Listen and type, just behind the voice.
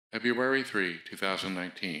February 3,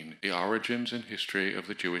 2019, The Origins and History of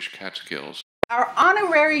the Jewish Catskills. Our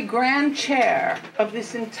honorary grand chair of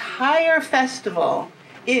this entire festival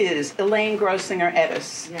is Elaine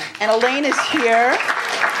Grossinger-Edis. Yeah. And Elaine is here,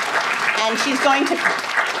 and she's going to...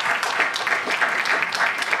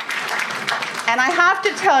 And I have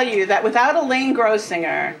to tell you that without Elaine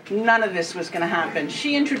Grossinger, none of this was going to happen.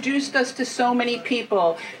 She introduced us to so many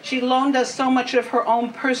people. She loaned us so much of her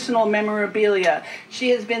own personal memorabilia.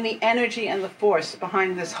 She has been the energy and the force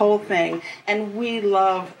behind this whole thing, and we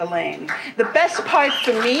love Elaine. The best part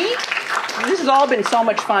for me, this has all been so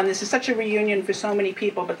much fun. This is such a reunion for so many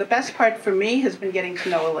people, but the best part for me has been getting to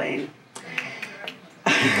know Elaine.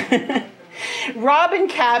 Robin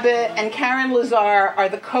Cabot and Karen Lazar are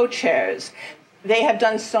the co-chairs. They have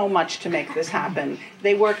done so much to make this happen.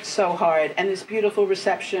 They worked so hard, and this beautiful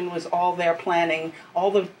reception was all their planning. All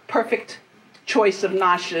the perfect choice of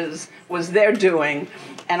noshes was their doing,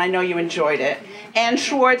 and I know you enjoyed it. Ann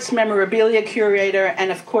Schwartz, memorabilia curator,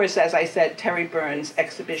 and of course, as I said, Terry Burns,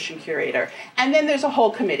 exhibition curator. And then there's a whole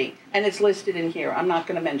committee, and it's listed in here. I'm not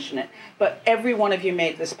going to mention it, but every one of you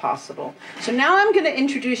made this possible. So now I'm going to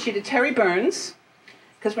introduce you to Terry Burns,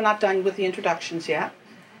 because we're not done with the introductions yet,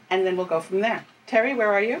 and then we'll go from there. Terry,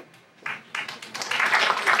 where are you?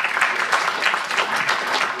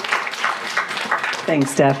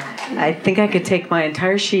 Thanks, Steph. I think I could take my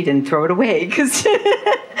entire sheet and throw it away because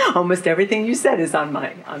almost everything you said is on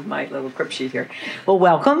my little crib sheet here. Well,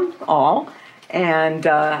 welcome all. And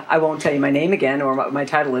I won't tell you my name again or what my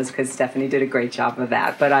title is because Stephanie did a great job of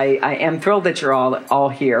that. But I am thrilled that you're all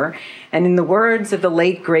here. And in the words of the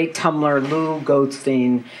late, great Tumblr Lou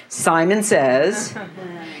Goldstein, Simon says,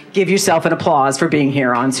 give yourself an applause for being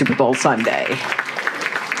here on Super Bowl Sunday.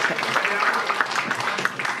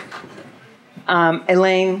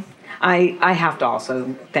 Elaine, I have to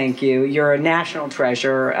also thank you. You're a national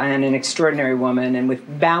treasure and an extraordinary woman, and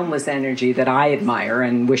with boundless energy that I admire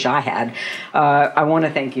and wish I had. I want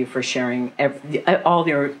to thank you for sharing all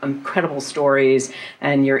your incredible stories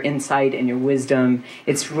and your insight and your wisdom.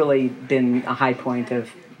 It's really been a high point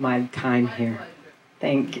of my time here.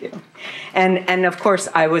 Thank you. And of course,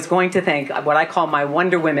 I was going to thank what I call my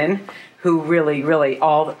Wonder Women, who really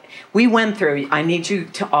we went through. I need you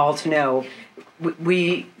all to know.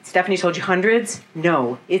 Stephanie told you hundreds?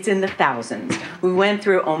 No, it's in the thousands. We went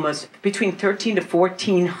through almost between 1,300 to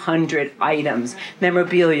 1,400 items,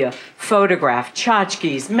 memorabilia, photograph,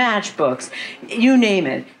 tchotchkes, matchbooks, you name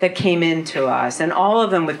it, that came into us. And all of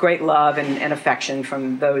them with great love and affection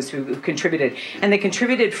from those who contributed. And they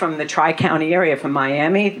contributed from the Tri-County area, from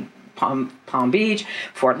Miami, Palm Beach,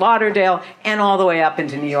 Fort Lauderdale, and all the way up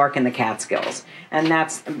into New York and the Catskills. And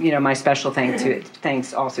that's, my special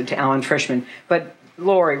thanks also to Alan Frischman. But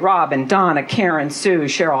Lori, Robin, Donna, Karen, Sue,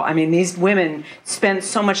 Cheryl. I mean, these women spent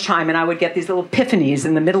so much time, and I would get these little epiphanies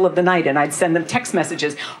in the middle of the night, and I'd send them text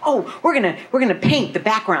messages. Oh, we're gonna paint the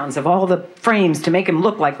backgrounds of all the frames to make them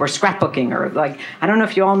look like we're scrapbooking, or like, I don't know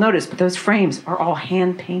if you all noticed, but those frames are all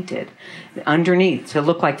hand painted underneath to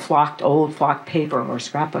look like old flocked paper or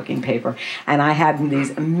scrapbooking paper. And I had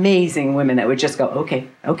these amazing women that would just go,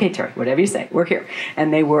 okay, Terry, whatever you say, we're here.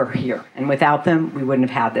 And they were here. And without them, we wouldn't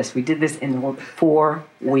have had this. We did this in 4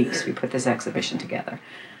 weeks. We put this exhibition together.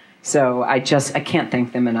 So I can't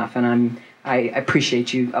thank them enough. And I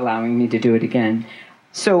appreciate you allowing me to do it again.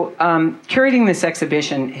 So curating this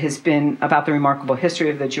exhibition has been about the remarkable history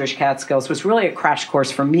of the Jewish Catskills. Was really a crash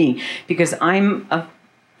course for me because I'm a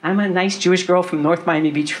nice Jewish girl from North Miami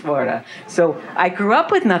Beach, Florida. So I grew up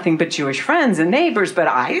with nothing but Jewish friends and neighbors, but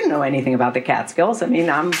I didn't know anything about the Catskills. I mean,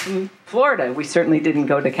 I'm from Florida. We certainly didn't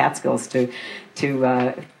go to Catskills to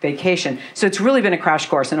vacation. So it's really been a crash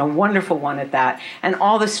course, and a wonderful one at that. And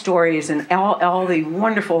all the stories and all the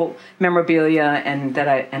wonderful memorabilia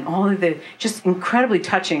and all of the just incredibly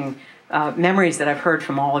touching memories that I've heard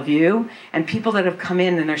from all of you, and people that have come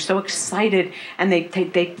in and they're so excited, and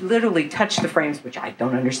they literally touch the frames, which I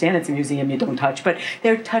don't understand. It's a museum, you don't touch, but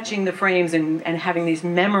they're touching the frames and having these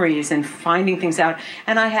memories and finding things out.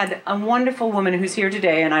 And I had a wonderful woman who's here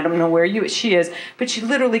today, and I don't know where she is, but she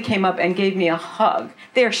literally came up and gave me a hug.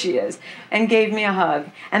 There she is, and gave me a hug.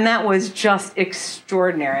 And that was just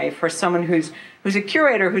extraordinary for someone who's a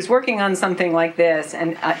curator, who's working on something like this,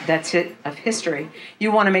 and that's it, of history.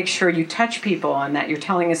 You want to make sure you touch people and that you're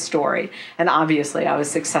telling a story. And obviously, I was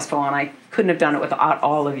successful, and I couldn't have done it without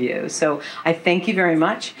all of you. So I thank you very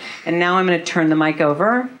much. And now I'm going to turn the mic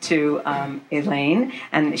over to Elaine,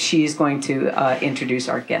 and she's going to introduce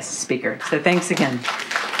our guest speaker. So thanks again.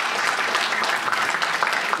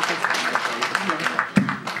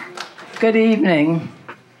 Good evening.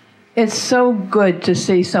 It's so good to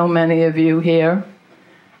see so many of you here.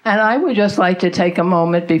 And I would just like to take a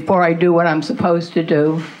moment before I do what I'm supposed to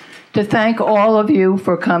do to thank all of you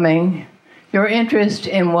for coming, your interest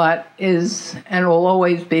in what is and will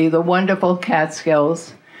always be the wonderful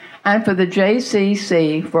Catskills, and for the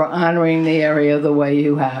JCC for honoring the area the way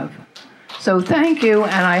you have. So thank you,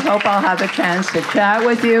 and I hope I'll have a chance to chat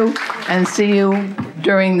with you and see you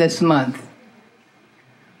during this month.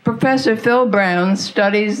 Professor Phil Brown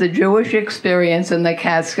studies the Jewish experience in the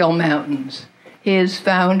Catskill Mountains. He is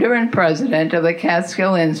founder and president of the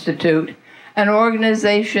Catskill Institute, an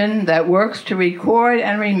organization that works to record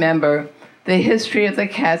and remember the history of the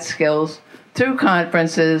Catskills through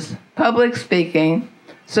conferences, public speaking,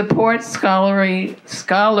 supports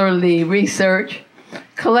scholarly research,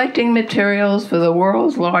 collecting materials for the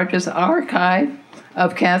world's largest archive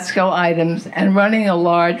of Catskill items, and running a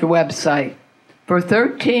large website. For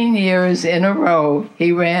 13 years in a row,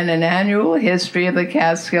 he ran an annual History of the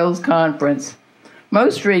Catskills conference.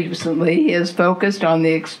 Most recently, he has focused on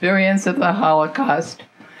the experience of the Holocaust,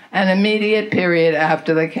 an immediate period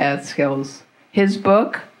after the Catskills. His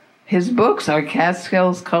books are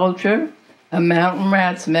Catskills Culture, A Mountain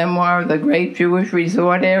Rat's Memoir of the Great Jewish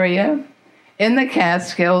Resort Area, In the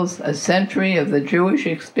Catskills, A Century of the Jewish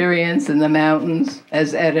Experience in the Mountains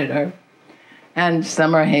as editor, and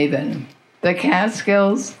Summer Haven. The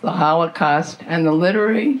Catskills, the Holocaust, and the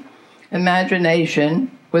Literary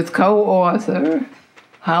Imagination, with co-author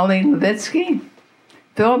Holly Levitsky.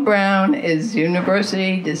 Phil Brown is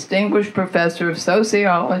University Distinguished Professor of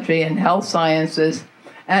Sociology and Health Sciences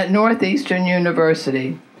at Northeastern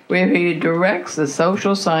University, where he directs the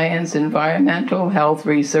Social Science Environmental Health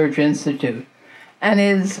Research Institute, and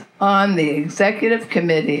is on the executive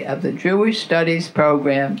committee of the Jewish Studies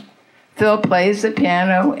program. Phil plays the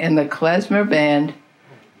piano in the klezmer band,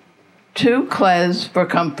 Two Klez for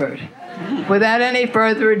Comfort. Without any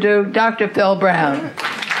further ado, Dr. Phil Brown.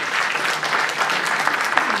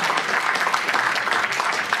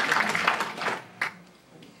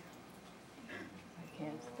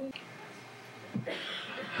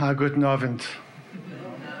 Guten Abend.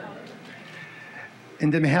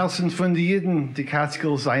 In dem Herzen von den Jiden, die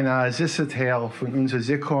Catskills, ein Teil von unserer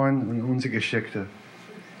Sikon und unserer Geschichte.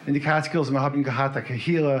 In die Catskills, wir haben gehabt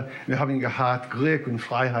Kahira, wir haben gehabt Glück und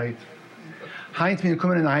Freiheit. Heint, wir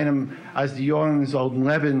kommen in einem, als die Jungen sollten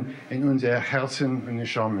leben, in unser Herzen und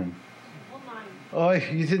Neshamen. Oh,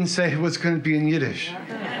 you didn't say it was going to be in Yiddish.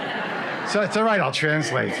 So it's all right, I'll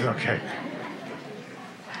translate. Okay.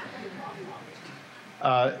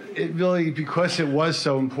 It really, because it was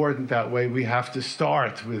so important that way, we have to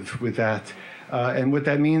start with that. And what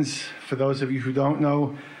that means, for those of you who don't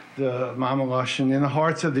know, the Mama Lashon, in the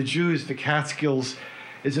hearts of the Jews, the Catskills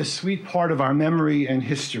is a sweet part of our memory and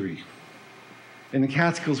history. In the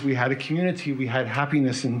Catskills, we had a community, we had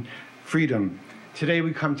happiness and freedom. Today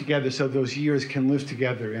we come together so those years can live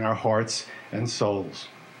together in our hearts and souls.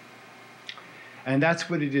 And that's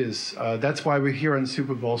what it is. That's why we're here on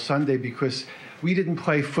Super Bowl Sunday, because we didn't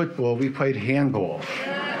play football, we played handball.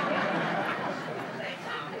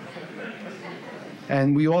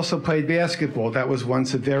 And we also played basketball. That was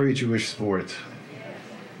once a very Jewish sport.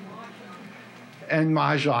 And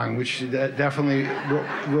mahjong, which definitely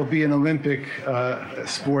will be an Olympic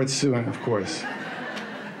sport soon, of course.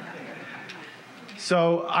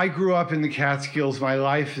 So I grew up in the Catskills. My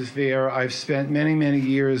life is there. I've spent many, many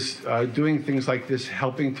years doing things like this,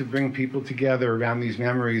 helping to bring people together around these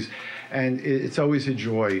memories. And it's always a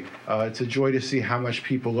joy. It's a joy to see how much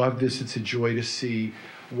people love this. It's a joy to see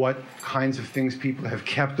what kinds of things people have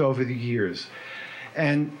kept over the years.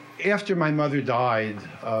 And after my mother died,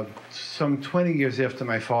 some 20 years after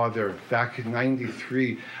my father, back in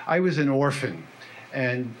 '93, I was an orphan.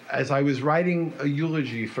 And as I was writing a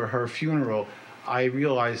eulogy for her funeral, I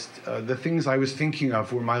realized the things I was thinking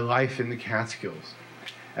of were my life in the Catskills,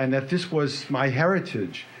 and that this was my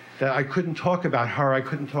heritage, that I couldn't talk about her, I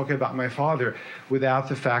couldn't talk about my father without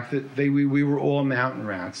the fact that we were all mountain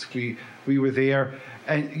rats. We were there,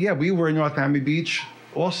 and yeah, we were in North Miami Beach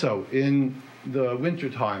also in the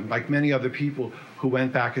wintertime, like many other people who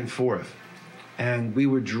went back and forth. And we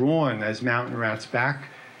were drawn as mountain rats back.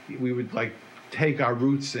 We would like take our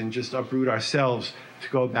roots and just uproot ourselves to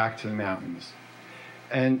go back to the mountains.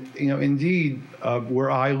 And, you know, indeed,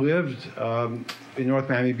 where I lived in North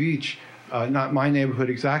Miami Beach, not my neighborhood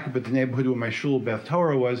exactly, but the neighborhood where my shul, Beth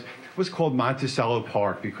Torah, was called Monticello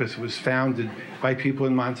Park because it was founded by people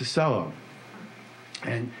in Monticello.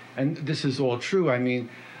 And this is all true. I mean,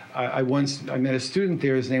 I met a student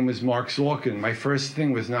there. His name was Mark Zalkin. My first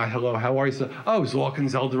thing was not, hello, how are you? So, oh,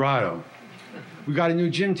 Zalkin's El Dorado. We got a new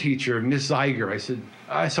gym teacher, Miss Zeiger. I said,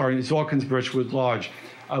 sorry, Zalkin's Birchwood Lodge.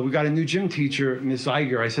 we got a new gym teacher, Miss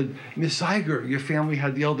Iger. I said, Miss Iger, your family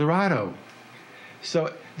had the El Dorado.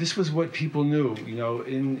 So this was what people knew, you know,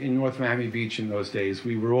 in North Miami Beach in those days.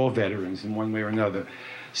 We were all veterans in one way or another.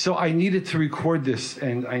 So I needed to record this,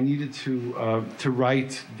 and I needed to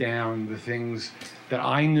write down the things that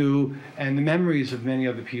I knew and the memories of many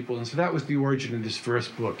other people. And so that was the origin of this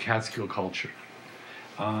first book, Catskill Culture.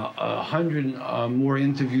 100 more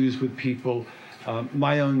interviews with people,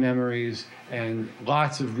 my own memories, and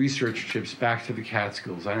lots of research trips back to the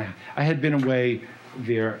Catskills. I had been away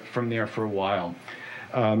from there for a while.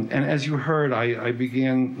 And as you heard, I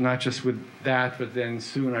began not just with that, but then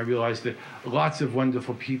soon I realized that lots of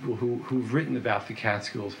wonderful people who've written about the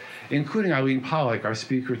Catskills, including Eileen Pollack, our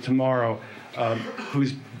speaker tomorrow,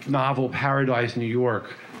 whose novel Paradise, New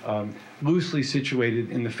York, loosely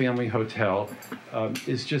situated in the family hotel,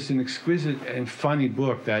 is just an exquisite and funny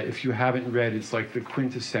book that if you haven't read, it's like the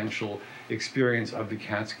quintessential experience of the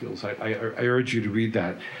Catskills. I urge you to read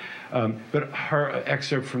that. But her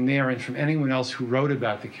excerpt from there and from anyone else who wrote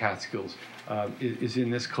about the Catskills is in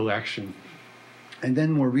this collection. And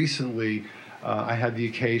then more recently, I had the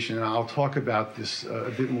occasion, and I'll talk about this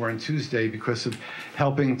a bit more on Tuesday, because of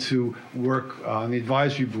helping to work on the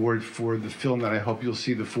advisory board for the film that I hope you'll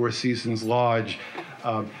see, The Four Seasons Lodge.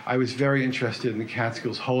 I was very interested in the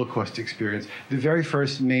Catskills Holocaust experience. The very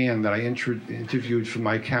first man that I interviewed for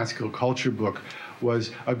my Catskill Culture book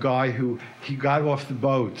was a guy who, he got off the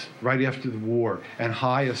boat right after the war, and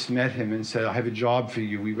Highest met him and said, I have a job for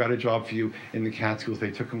you. We've got a job for you in the Catskills.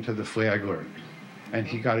 They took him to the Flagler, and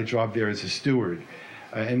he got a job there as a steward.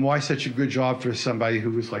 And why such a good job for somebody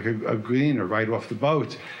who was like a gleaner right off the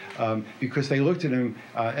boat? Because they looked at him,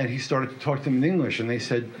 and he started to talk to them in English, and they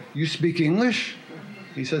said, you speak English?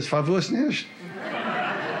 He says, Favos nicht.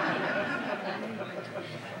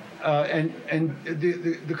 And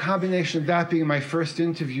the combination of that being my first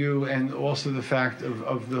interview, and also the fact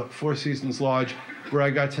of the Four Seasons Lodge, where I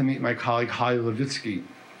got to meet my colleague Holly Levitsky,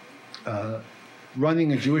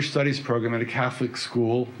 running a Jewish studies program at a Catholic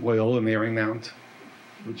school, Loyola Marymount,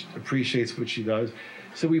 which appreciates what she does.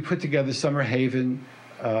 So we put together Summer Haven,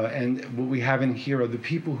 and what we have in here are the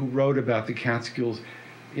people who wrote about the Catskills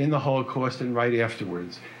in the Holocaust and right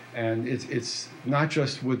afterwards. And it's not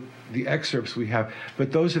just with the excerpts we have,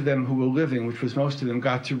 but those of them who were living, which was most of them,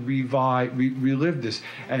 got to relive this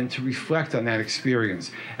and to reflect on that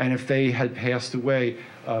experience. And if they had passed away,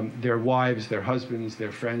 their wives, their husbands,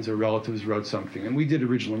 their friends or relatives wrote something. And we did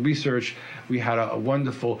original research. We had a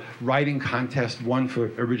wonderful writing contest, one for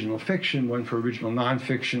original fiction, one for original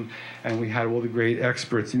nonfiction, and we had all the great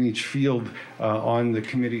experts in each field on the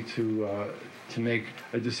committee to make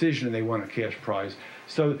a decision, and they won a cash prize.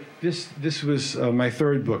 So this was my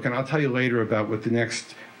third book, and I'll tell you later about what the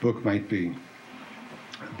next book might be.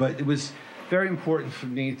 But it was very important for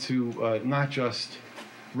me to not just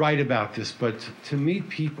write about this, but to meet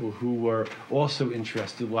people who were also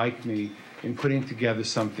interested, like me, in putting together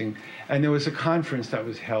something. And there was a conference that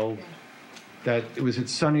was held, that it was at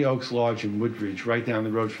Sunny Oaks Lodge in Woodbridge, right down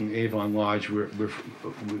the road from Avon Lodge,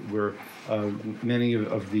 where many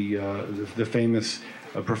of the famous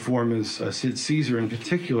performers, Sid Caesar in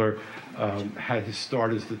particular, had his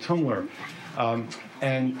start as the Tumler.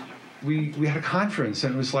 And we had a conference,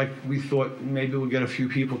 and it was like we thought maybe we'll get a few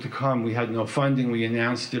people to come. We had no funding. We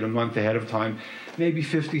announced it a month ahead of time. Maybe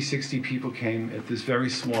 50, 60 people came at this very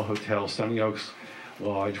small hotel, Sunny Oaks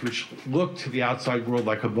Lodge, which looked to the outside world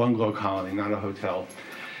like a bungalow colony, not a hotel.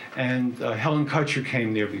 And Helen Kutcher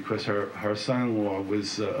came there because her son-in-law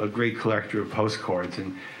was a great collector of postcards,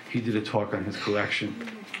 and he did a talk on his collection.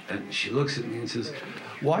 And she looks at me and says,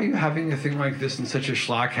 why are you having a thing like this in such a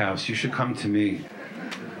schlock house? You should come to me.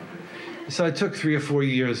 So it took 3 or 4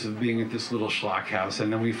 years of being at this little schlock house,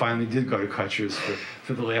 and then we finally did go to Kutcher's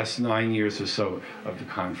for the last 9 years or so of the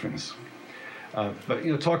conference. But,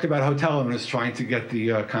 you know, talk about hotel owners trying to get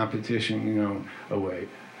the competition, you know, away.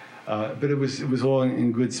 But it was all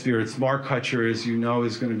in good spirits. Mark Kutcher, as you know,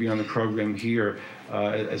 is going to be on the program here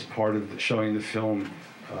as part of showing the film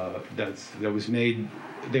that was made.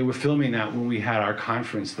 They were filming that when we had our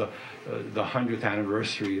conference, the 100th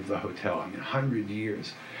anniversary of the hotel. I mean, 100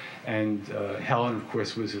 years. And Helen, of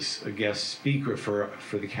course, was a guest speaker for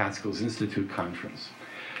the Catskills Institute conference.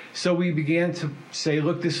 So we began to say,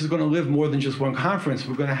 look, this is going to live more than just one conference.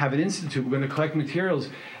 We're going to have an institute. We're going to collect materials.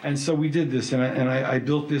 And so we did this. And I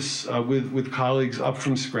built this with colleagues up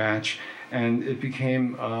from scratch. And it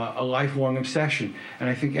became a lifelong obsession. And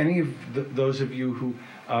I think any of those of you who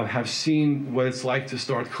have seen what it's like to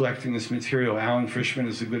start collecting this material, Alan Frischman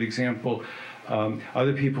is a good example.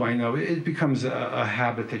 Other people I know, it becomes a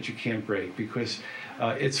habit that you can't break, because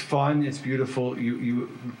It's fun, it's beautiful, you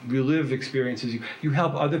relive experiences, you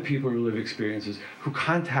help other people relive experiences who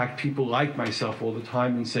contact people like myself all the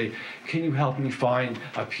time and say, can you help me find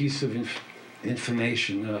a piece of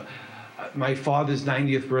information? My father's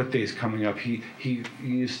 90th birthday is coming up. He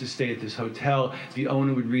used to stay at this hotel. The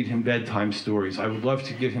owner would read him bedtime stories. I would love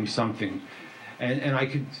to give him something. And I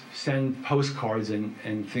could send postcards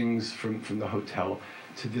and things from the hotel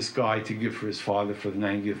to this guy to give for his father for the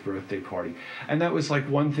 90th birthday party. And that was like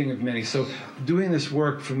one thing of many. So doing this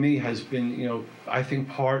work for me has been, I think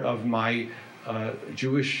part of my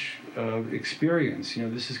Jewish experience.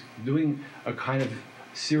 This is doing a kind of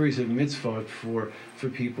series of mitzvot for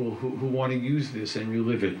people who want to use this and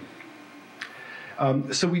relive it.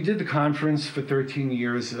 So we did the conference for 13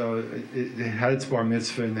 years. It had its bar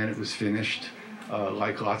mitzvah and then it was finished.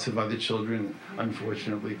 Like lots of other children,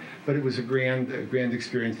 unfortunately. But it was a grand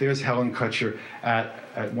experience. There's Helen Kutcher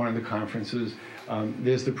at one of the conferences.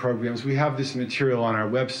 There's the programs. We have this material on our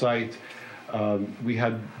website. We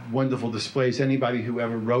had wonderful displays. Anybody who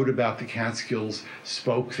ever wrote about the Catskills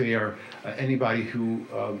spoke there. Anybody who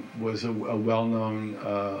was a well-known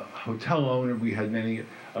hotel owner, we had many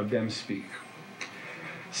of them speak.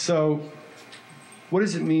 So what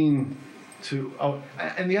does it mean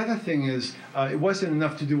and the other thing is, it wasn't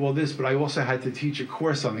enough to do all this, but I also had to teach a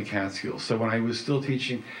course on the Catskills. So when I was still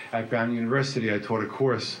teaching at Brown University, I taught a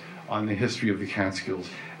course on the history of the Catskills.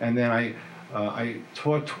 And then I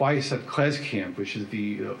taught twice at Klez Camp, which is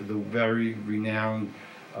the very renowned,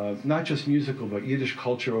 not just musical, but Yiddish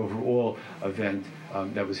culture overall event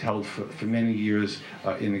that was held for many years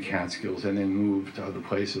in the Catskills and then moved to other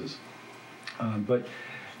places. But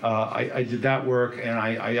I did that work, and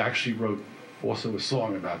I actually wrote also a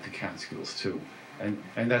song about the Catskills too.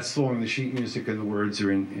 And that song, the sheet music and the words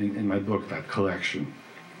are in my book, that collection.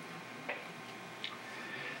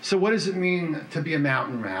 So what does it mean to be a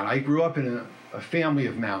mountain rat? I grew up in a family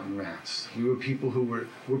of mountain rats. We were people who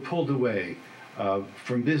were pulled away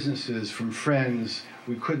from businesses, from friends.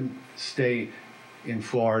 We couldn't stay in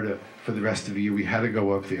Florida for the rest of the year. We had to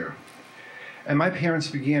go up there. And my parents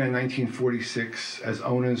began in 1946 as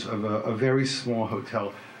owners of a very small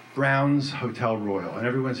hotel, Brown's Hotel Royal. And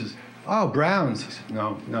everyone says, oh, Brown's. I said,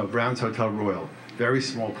 no, Brown's Hotel Royal. Very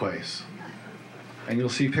small place. And you'll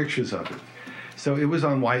see pictures of it. So it was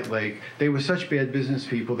on White Lake. They were such bad business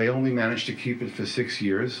people, they only managed to keep it for 6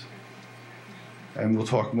 years. And we'll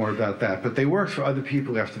talk more about that. But they worked for other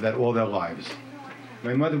people after that all their lives.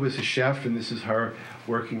 My mother was a chef, and this is her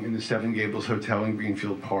working in the Seven Gables Hotel in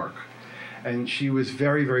Greenfield Park. And she was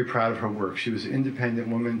very, very proud of her work. She was an independent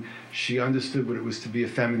woman. She understood what it was to be a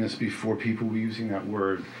feminist before people were using that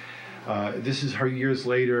word. This is her years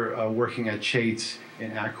later working at Chate's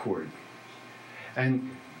in Accord. And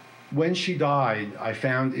when she died, I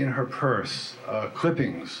found in her purse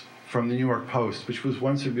clippings from the New York Post, which was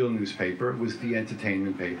once a real newspaper. It was the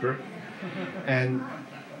entertainment paper. And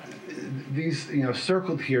these,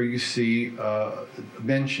 circled here, you see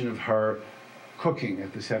mention of her cooking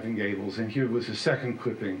at the Seven Gables, and here was a second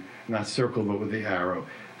clipping, not circled, but with the arrow.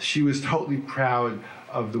 She was totally proud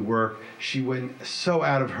of the work. She went so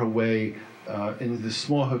out of her way in the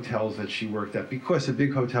small hotels that she worked at, because a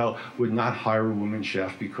big hotel would not hire a woman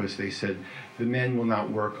chef because they said the men will not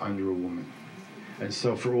work under a woman. And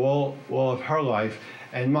so for all of her life,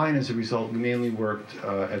 and mine as a result, we mainly worked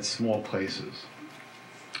at small places.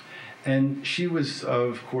 And she was,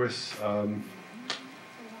 of course,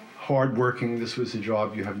 hard-working. This was a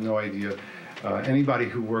job you have no idea. Anybody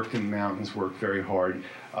who worked in the mountains worked very hard.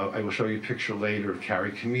 I will show you a picture later of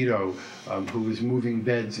Carrie Comito, who was moving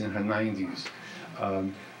beds in her 90s.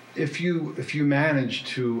 If you managed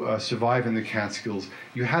to survive in the Catskills,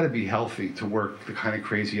 you had to be healthy to work the kind of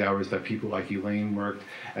crazy hours that people like Elaine worked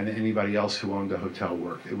and anybody else who owned a hotel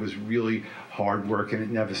worked. It was really hard work, and it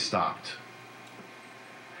never stopped.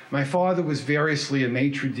 My father was variously a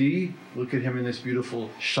maitre d'. Look at him in this beautiful,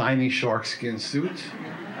 shiny sharkskin suit.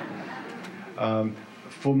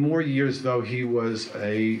 For more years, though, he was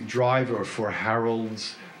a driver for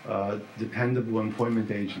Harold's dependable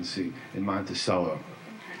employment agency in Monticello.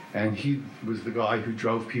 And he was the guy who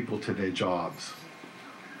drove people to their jobs.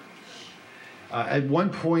 At one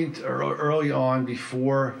point early on,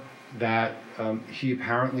 before that, he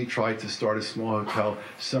apparently tried to start a small hotel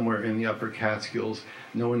somewhere in the Upper Catskills.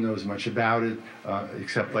 No one knows much about it,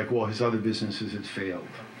 except like all his other businesses, it failed.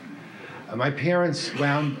 My parents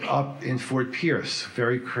wound up in Fort Pierce,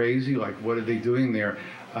 very crazy, like what are they doing there?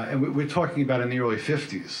 And we're talking about in the early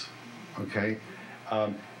 50s, okay?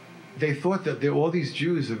 They thought that all these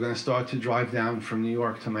Jews are going to start to drive down from New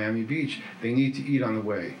York to Miami Beach. They need to eat on the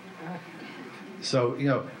way. So,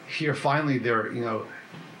 here finally they're,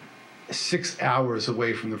 6 hours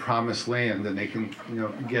away from the promised land, and they can,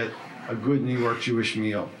 get a good New York Jewish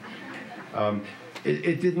meal.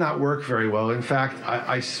 It did not work very well. In fact,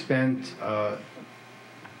 I spent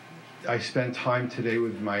time today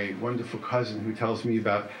with my wonderful cousin who tells me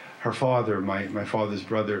about her father, my father's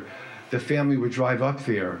brother. The family would drive up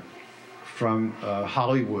there from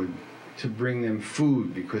Hollywood to bring them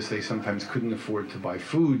food because they sometimes couldn't afford to buy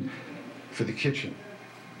food for the kitchen.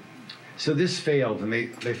 So this failed, and they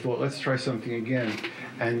thought, let's try something again.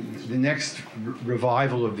 And the next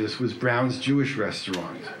revival of this was Brown's Jewish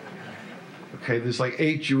Restaurant. Okay, there's like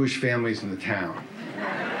 8 Jewish families in the town.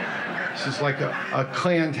 This is like a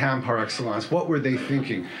clan town par excellence. What were they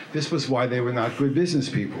thinking? This was why they were not good business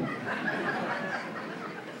people.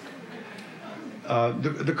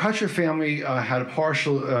 The Kutcher family had a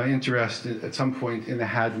partial interest at some point in the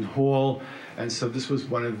Haddon Hall, and so this was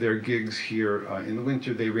one of their gigs here. In the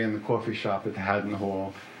winter, they ran the coffee shop at the Haddon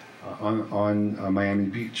Hall on Miami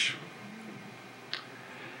Beach.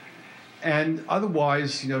 And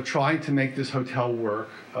otherwise, trying to make this hotel work.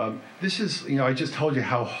 This is, I just told you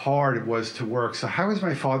how hard it was to work. So how was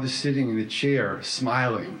my father sitting in a chair,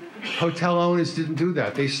 smiling? Hotel owners didn't do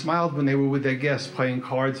that. They smiled when they were with their guests, playing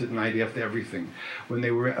cards at night after everything, when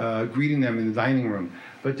they were greeting them in the dining room.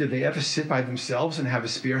 But did they ever sit by themselves and have a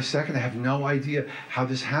spare second? I have no idea how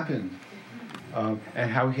this happened. And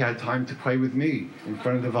how he had time to play with me in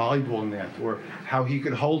front of the volleyball net, or how he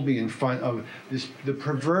could hold me in front of the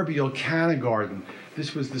proverbial canna garden.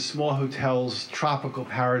 This was the small hotel's tropical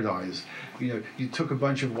paradise. You took a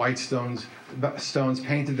bunch of white stones,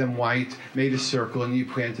 painted them white, made a circle, and you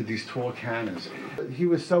planted these tall cannas. He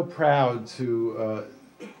was so proud to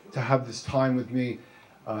have this time with me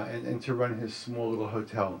and to run his small little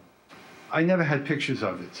hotel. I never had pictures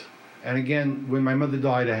of it. And again, when my mother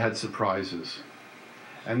died, I had surprises.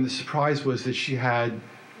 And the surprise was that she had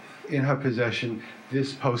in her possession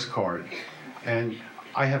this postcard. And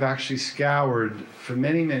I have actually scoured for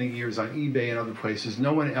many, many years on eBay and other places.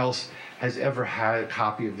 No one else has ever had a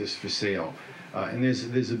copy of this for sale. And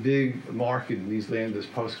there's a big market in these Landers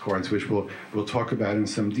postcards, which we'll talk about in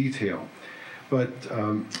some detail. But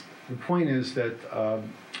the point is that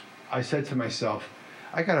I said to myself,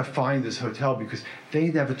 I got to find this hotel because they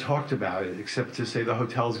never talked about it except to say the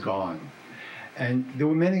hotel's gone. And there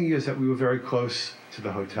were many years that we were very close to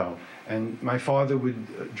the hotel. And my father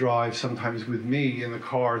would drive sometimes with me in the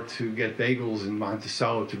car to get bagels in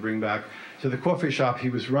Monticello to bring back to the coffee shop he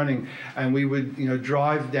was running. And we would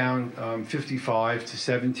drive down 55 to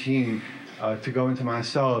 17 to go into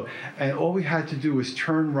Monticello. And all we had to do was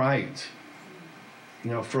turn right,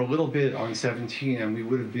 for a little bit on 17, and we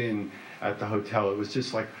would have been at the hotel. It was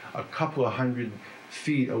just like a couple of 100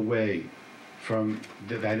 feet away from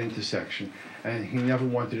that intersection. And he never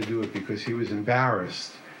wanted to do it because he was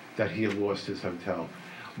embarrassed that he had lost his hotel.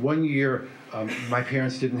 One year, my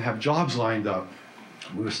parents didn't have jobs lined up.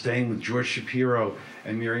 We were staying with George Shapiro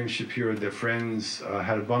and Miriam Shapiro. Their friends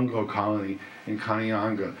had a bungalow colony in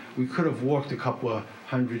Kanianga. We could have walked a couple of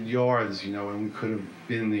 100 yards, and we could have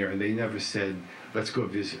been there, and they never said, let's go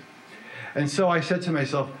visit. And so I said to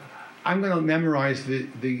myself, I'm going to memorize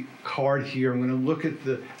the card here. I'm going to look at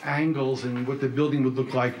the angles and what the building would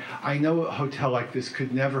look like. I know a hotel like this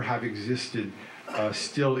could never have existed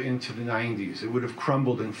still into the 90s. It would have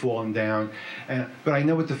crumbled and fallen down. But I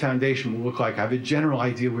know what the foundation will look like. I have a general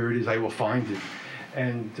idea where it is. I will find it.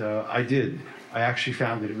 And I did. I actually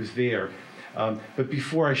found it. It was there. But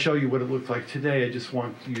before I show you what it looked like today, I just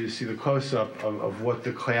want you to see the close-up of what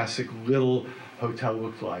the classic little hotel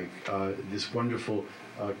looked like. This wonderful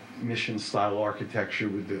mission-style architecture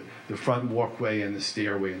with the front walkway and the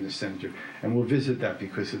stairway in the center. And we'll visit that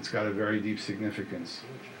because it's got a very deep significance.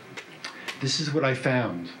 This is what I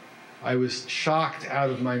found. I was shocked out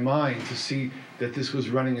of my mind to see that this was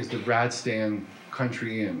running as the Bradstand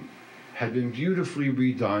Country Inn. Had been beautifully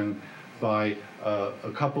redone by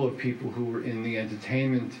a couple of people who were in the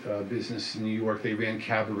entertainment business in New York. They ran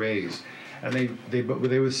cabarets. And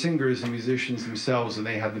they were singers and musicians themselves, and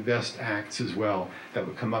they had the best acts as well that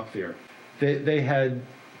would come up there. They had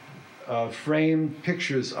framed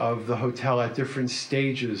pictures of the hotel at different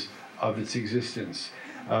stages of its existence.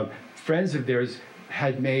 Friends of theirs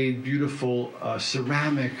had made beautiful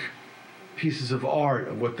ceramic pieces of art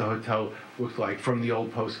of what the hotel looked like from the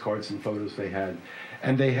old postcards and photos they had.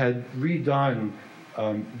 And they had redone,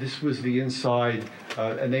 this was the inside,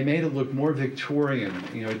 and they made it look more Victorian.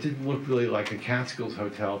 It didn't look really like a Catskills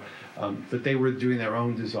hotel, but they were doing their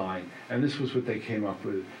own design. And this was what they came up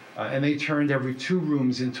with. And they turned every 2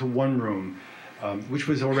 rooms into 1 room. which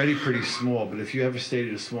was already pretty small. But if you ever stayed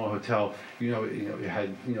at a small hotel, it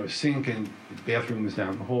had a sink and the bathroom was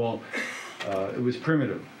down the hall. It was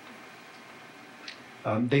primitive.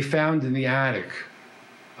 They found in the attic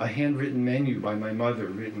a handwritten menu by my mother,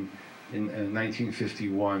 written in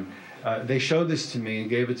 1951. They showed this to me and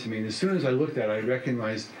gave it to me, and as soon as I looked at it, I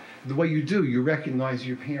recognized the way you recognize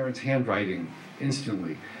your parents' handwriting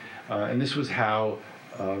instantly. And this was how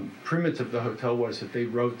primitive the hotel was, that they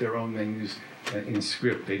wrote their own menus in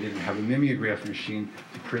script. They didn't have a mimeograph machine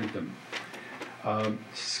to print them.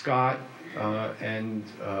 Scott and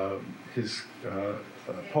his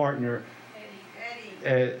partner,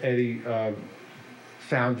 Eddie,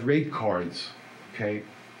 found rate cards, okay?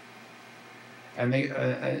 And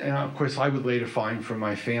and of course I would later find from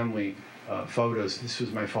my family photos. This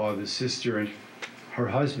was my father's sister and her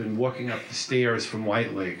husband walking up the stairs from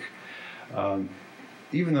White Lake.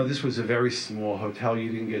 Even though this was a very small hotel,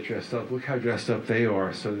 you didn't get dressed up. Look how dressed up they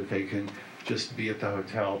are so that they can just be at the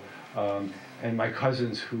hotel. And my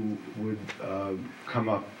cousins who would come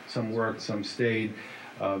up, some worked, some stayed,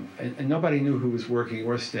 and nobody knew who was working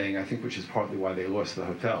or staying, I think, which is partly why they lost the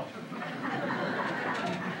hotel.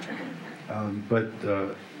 But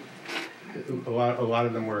a lot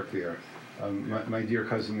of them worked there. My dear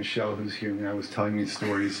cousin Michelle, who's here now, was telling me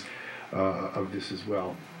stories of this as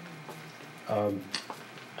well.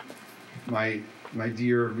 My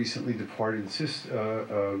dear recently departed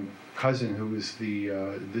cousin, who was the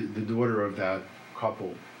daughter of that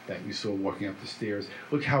couple that you saw walking up the stairs.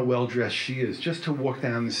 Look how well dressed she is, just to walk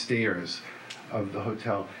down the stairs of the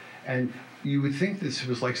hotel. And you would think this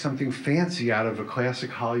was like something fancy out of a classic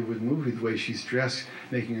Hollywood movie, the way she's dressed,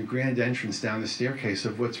 making a grand entrance down the staircase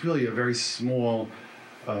of what's really a very small,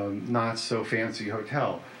 not so fancy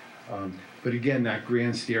hotel. But again, that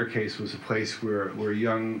grand staircase was a place where a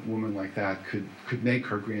young woman like that could make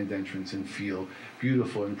her grand entrance and feel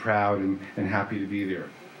beautiful and proud and happy to be there.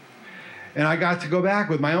 And I got to go back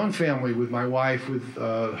with my own family, with my wife, with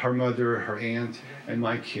her mother, her aunt, and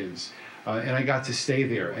my kids. And I got to stay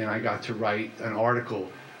there, and I got to write an article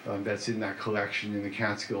that's in that collection in the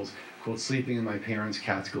Catskills called Sleeping in My Parents'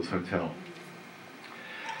 Catskills Hotel.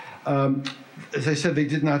 As I said, they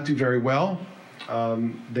did not do very well.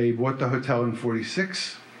 They bought the hotel in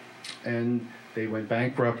 '46, and they went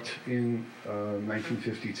bankrupt in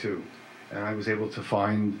 1952. And I was able to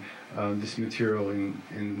find this material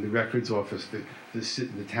in the records office,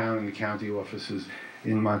 the town and the county offices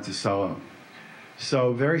in Monticello.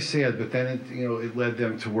 So very sad, but then it led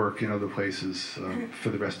them to work in other places for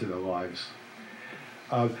the rest of their lives.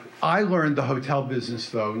 I learned the hotel business,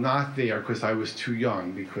 though, not there because I was too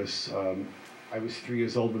young, because I was 3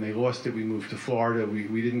 years old when they lost it. We moved to Florida.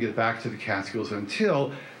 We didn't get back to the Catskills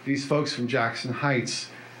until these folks from Jackson Heights,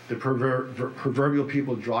 the proverbial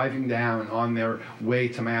people driving down on their way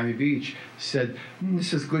to Miami Beach, said,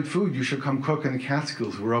 this is good food. You should come cook in the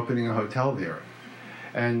Catskills. We're opening a hotel there.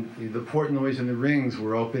 And the Portnoys and the Rings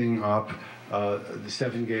were opening up the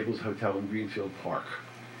Seven Gables Hotel in Greenfield Park.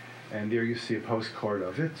 And there you see a postcard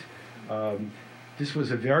of it. This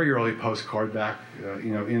was a very early postcard back,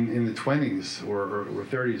 in the 20s or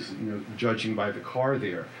 30s, judging by the car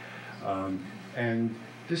there. And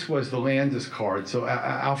this was the Landis card. So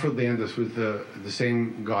Alfred Landis was the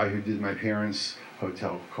same guy who did my parents'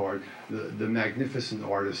 hotel card, the magnificent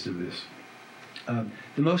artist of this.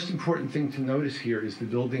 The most important thing to notice here is the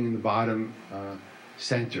building in the bottom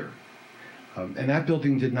center. And that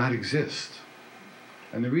building did not exist.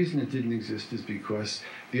 And the reason it didn't exist is because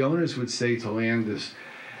the owners would say to Landis,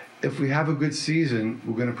 if we have a good season,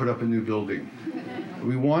 we're going to put up a new building.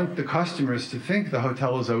 We want the customers to think the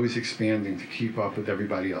hotel is always expanding to keep up with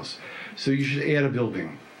everybody else. So you should add a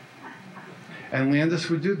building. And Landis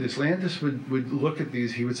would do this. Landis would look at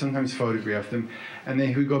these. He would sometimes photograph them. And then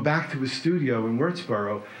he would go back to his studio in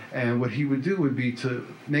Wurtsboro. And what he would do would be to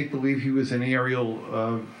make believe he was an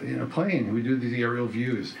aerial plane. He would do these aerial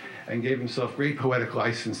views and gave himself great poetic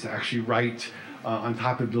license to actually write on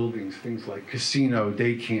top of buildings, things like casino,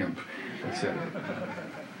 day camp, etc.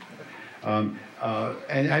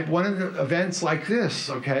 And at one of the events like this,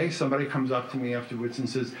 somebody comes up to me afterwards and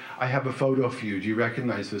says, I have a photo for you. Do you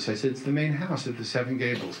recognize this? I said, it's the main house at the Seven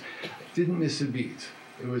Gables. Didn't miss a beat.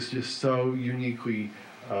 It was just so uniquely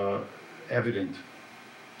evident.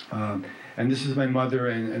 And this is my mother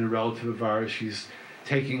and a relative of ours. She's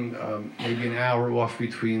taking maybe an hour off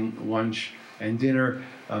between lunch and dinner.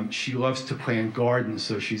 She loves to plant gardens,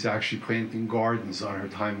 so she's actually planting gardens on her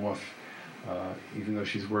time off, even though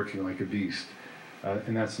she's working like a beast.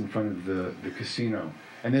 And that's in front of the casino.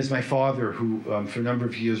 And there's my father, who for a number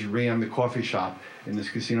of years ran the coffee shop in this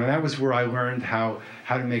casino. And that was where I learned how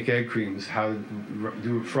to make egg creams, how to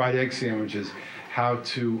do fried egg sandwiches, how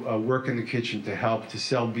to work in the kitchen to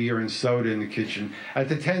sell beer and soda in the kitchen at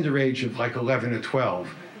the tender age of like 11 or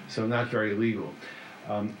 12, so not very legal.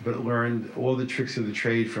 But learned all the tricks of the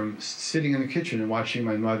trade from sitting in the kitchen and watching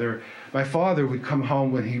my mother. My father would come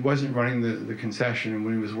home when he wasn't running the concession and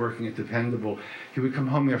when he was working at Dependable. He would come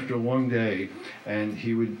home after a long day and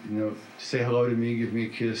he would, say hello to me, give me a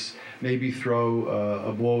kiss, maybe throw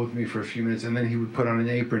a ball with me for a few minutes, and then he would put on an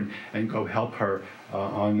apron and go help her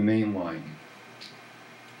on the main line.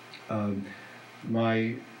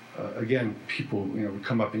 Again, people would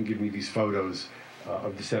come up and give me these photos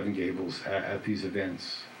of the Seven Gables at these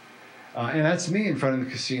events. And that's me in front of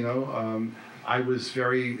the casino. I was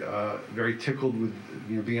very tickled with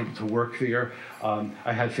being able to work there.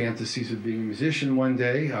 I had fantasies of being a musician one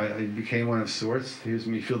day. I became one of sorts. Here's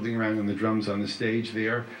me fiddling around on the drums on the stage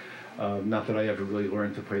there. Not that I ever really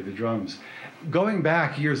learned to play the drums. Going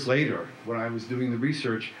back years later, when I was doing the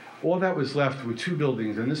research, all that was left were two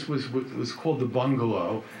buildings, and this was what was called the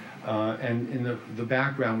bungalow. And in the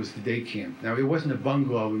background was the day camp. Now, it wasn't a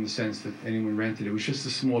bungalow in the sense that anyone rented. It was just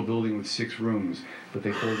a small building with 6 rooms, but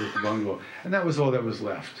they called it the bungalow. And that was all that was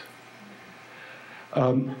left.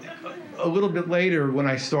 A little bit later, when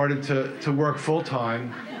I started to work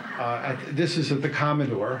full-time, this is at the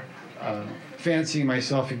Commodore, fancying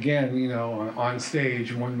myself again, on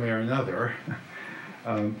stage one way or another.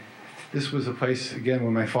 This was a place, again,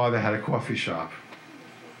 where my father had a coffee shop.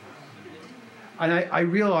 And I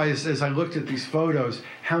realized as I looked at these photos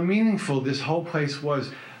how meaningful this whole place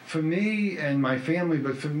was for me and my family,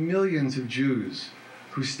 but for millions of Jews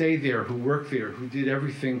who stayed there, who worked there, who did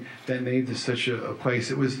everything that made this such a place.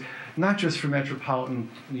 It was not just for metropolitan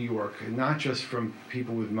New York, and not just from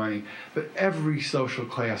people with money, but every social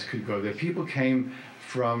class could go there. People came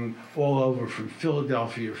from all over, from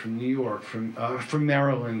Philadelphia, from New York, from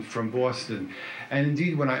Maryland, from Boston. And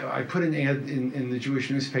indeed, when I put an ad in the Jewish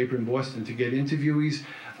newspaper in Boston to get interviewees,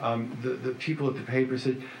 the people at the paper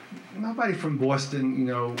said, nobody from Boston,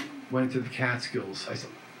 went to the Catskills. I said,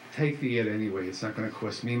 take the ad anyway. It's not going to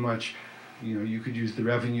cost me much. You could use the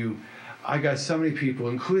revenue. I got so many people,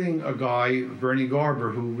 including a guy, Bernie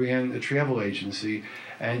Garber, who ran a travel agency,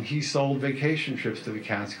 and he sold vacation trips to the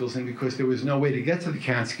Catskills, and because there was no way to get to the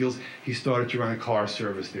Catskills, he started to run a car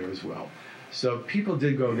service there as well. So people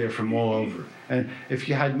did go there from all over. And if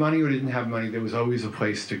you had money or didn't have money, there was always a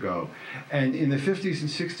place to go. And in the 50s and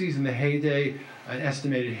 60s, in the heyday, an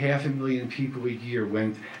estimated 500,000 people a year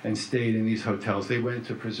went and stayed in these hotels. They went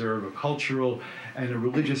to preserve a cultural and a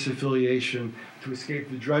religious affiliation, to escape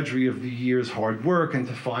the drudgery of the year's hard work, and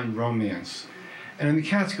to find romance. And in the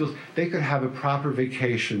Catskills, they could have a proper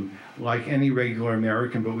vacation like any regular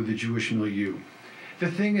American, but with a Jewish milieu.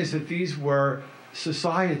 The thing is that these were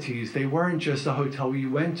societies. They weren't just a hotel where you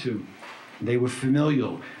went to. They were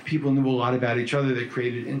familial. People knew a lot about each other. They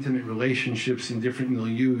created intimate relationships in different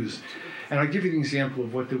milieus. And I'll give you an example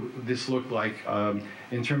of what this looked like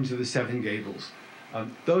in terms of the Seven Gables.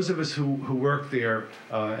 Those of us who worked there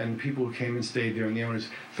and people who came and stayed there and the owners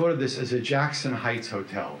thought of this as a Jackson Heights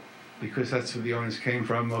hotel, because that's where the owners came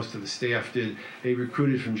from. Most of the staff did. They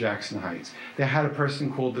recruited from Jackson Heights. They had a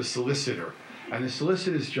person called the solicitor, and the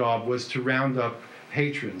solicitor's job was to round up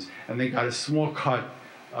patrons, and they got a small cut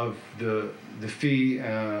of the fee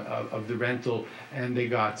of the rental, and they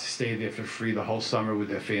got to stay there for free the whole summer with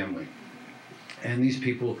their family. And these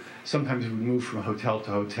people sometimes would move from hotel to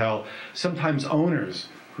hotel. Sometimes owners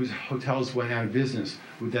whose hotels went out of business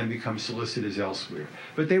would then become solicitors elsewhere.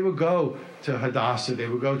 But they would go to Hadassah, they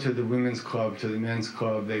would go to the women's club, to the men's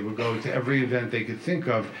club, they would go to every event they could think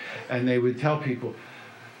of, and they would tell people,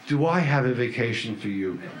 do I have a vacation for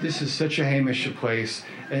you? This is such a Hamish place.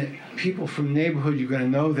 And people from the neighborhood, you're going to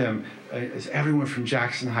know them. It's everyone from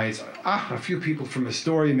Jackson Heights. A few people from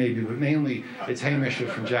Astoria maybe, but mainly it's Hamish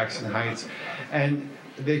from Jackson Heights. And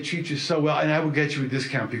they treat you so well. And I will get you a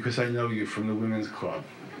discount because I know you from the women's club.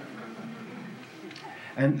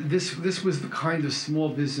 And this was the kind of small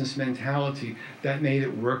business mentality that made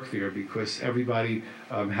it work there, because everybody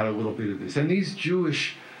had a little bit of this. And these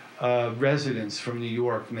Jewish residents from New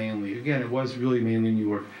York mainly, again, it was really mainly New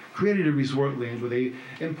York, created a resort land where they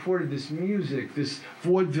imported this music, this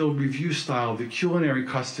vaudeville revue style, the culinary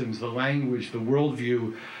customs, the language, the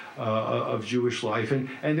worldview of Jewish life.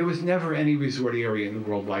 And there was never any resort area in the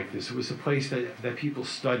world like this. It was a place that people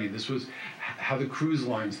studied. This was how the cruise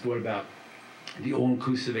lines thought about the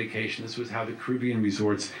all-inclusive vacation. This was how the Caribbean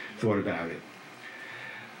resorts thought about it.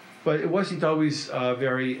 But it wasn't always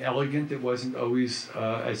very elegant. It wasn't always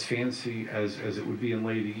as fancy as it would be in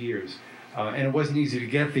later years. And it wasn't easy to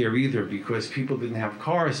get there either because people didn't have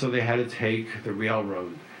cars, so they had to take the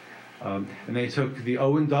railroad. And they took the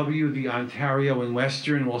O&W, the Ontario and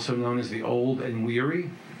Western, also known as the Old and Weary.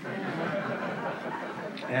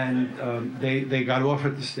 And they got off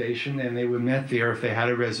at the station, and they were met there, if they had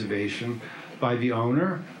a reservation, by the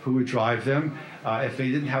owner who would drive them. If they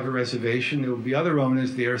didn't have a reservation, there would be other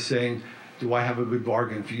owners there saying, "Do I have a good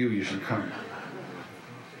bargain for you? You should come."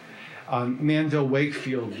 Mandel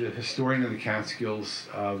Wakefield, the historian of the Catskills,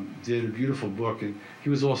 did a beautiful book, and he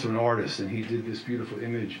was also an artist, and he did this beautiful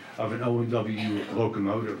image of an O&W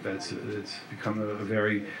locomotive that's become a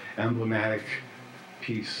very emblematic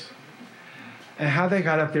piece. And how they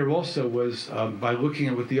got up there also was by looking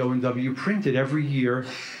at what the O&W printed every year,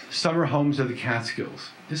 Summer Homes of the Catskills.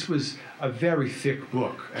 This was a very thick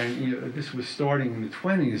book, and this was starting in the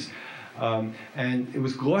 20s. And it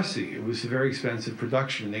was glossy. It was a very expensive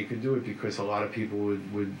production. They could do it because a lot of people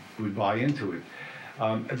would buy into it.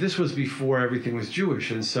 This was before everything was Jewish,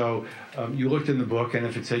 and so you looked in the book, and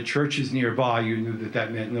if it said churches nearby, you knew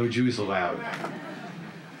that meant no Jews allowed.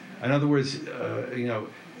 In other words,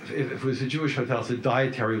 if it was a Jewish hotel, it said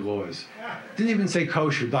dietary laws. Didn't even say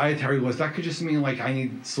kosher, dietary laws. That could just mean like I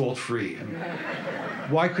need salt-free.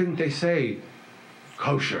 Why couldn't they say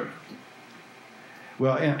kosher?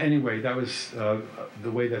 Well, anyway, that was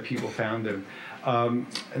the way that people found them.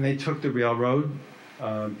 And they took the railroad.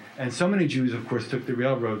 And so many Jews, of course, took the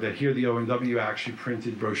railroad that here the O&W actually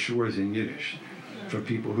printed brochures in Yiddish for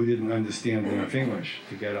people who didn't understand enough English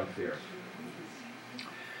to get up there.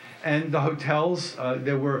 And the hotels,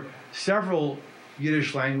 there were several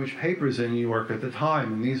Yiddish language papers in New York at the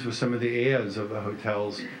time, and these were some of the ads of the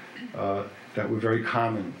hotels that were very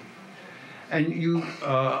common. And you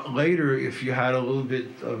later, if you had a little bit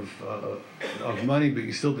of money, but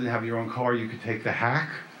you still didn't have your own car, you could take the Hack,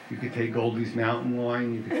 you could take Goldie's Mountain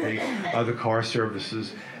Line, you could take other car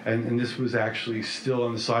services, and this was actually still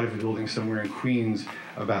on the side of a building somewhere in Queens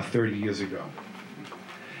about 30 years ago.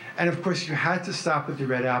 And of course, you had to stop at the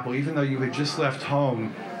Red Apple, even though you had just left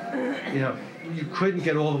home. You couldn't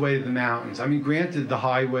get all the way to the mountains. I mean, granted, the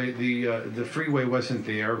highway, the freeway wasn't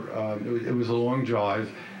there. It was a long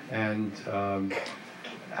drive. And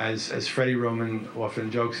as Freddie Roman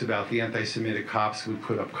often jokes about, the anti-Semitic cops would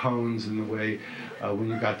put up cones in the way when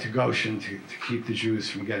you got to Goshen to keep the Jews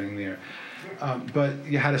from getting there. But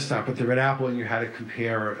you had to stop at the Red Apple, and you had to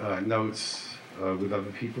compare notes with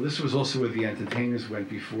other people. This was also where the entertainers went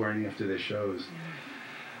before and after their shows.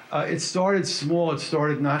 It started small. It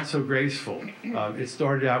started not so graceful. It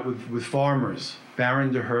started out with farmers.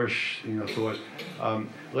 Baron de Hirsch, thought,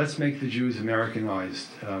 let's make the Jews Americanized,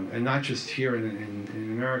 and not just here in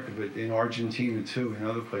America, but in Argentina too, in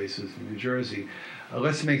other places, in New Jersey.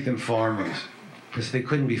 Let's make them farmers, because they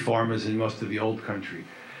couldn't be farmers in most of the old country.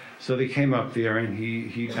 So they came up there, and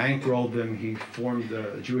he bankrolled them. He formed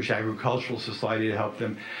a Jewish Agricultural Society to help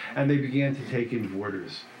them, and they began to take in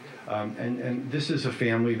boarders. And this is a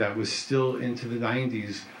family that was still into the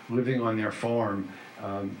 90s living on their farm,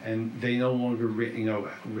 and they no longer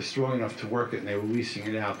were strong enough to work it, and they were leasing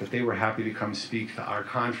it out, but they were happy to come speak to our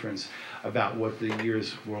conference about what the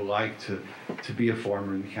years were like to be a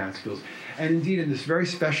farmer in the Catskills. And indeed, in this very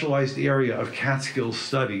specialized area of Catskills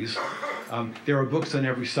studies, there are books on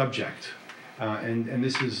every subject. And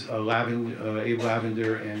this is Abe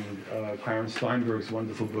Lavender and Clarence Steinberg's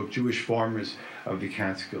wonderful book, Jewish Farmers of the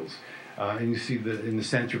Catskills. And you see in the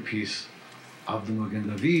centerpiece of the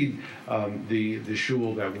Magen David, the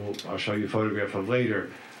shul that I'll show you a photograph of later,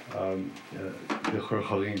 the Chor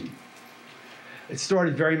Cholim. It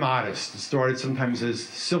started very modest. It started sometimes as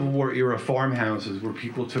Civil War era farmhouses where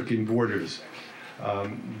people took in boarders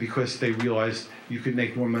because they realized you could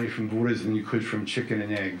make more money from boarders than you could from chicken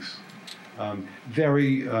and eggs.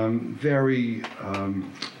 Very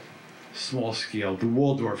small scale. The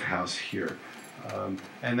Waldorf House here,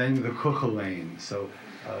 and then the Kuchel. So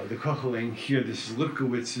the Kuchel here, this is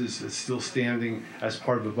Lipkowitz's, is still standing as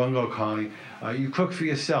part of a bungalow colony. You cook for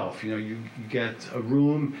yourself. You get a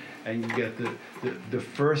room, and you get the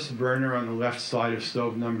first burner on the left side of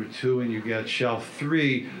stove number 2, and you get shelf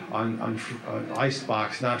 3 on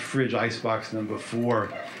icebox, not fridge, icebox number 4.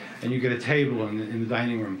 And you get a table in the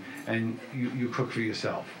dining room, and you cook for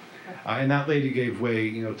yourself. And that lady gave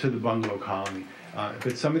way, to the bungalow colony.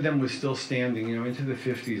 But some of them were still standing, into the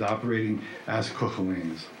 50s, operating as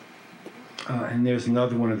kuchelines. And there's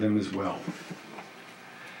another one of them as well.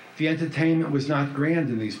 The entertainment was not grand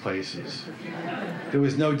in these places. There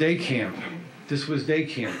was no day camp. This was day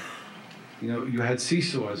camp. you had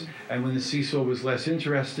seesaws, and when the seesaw was less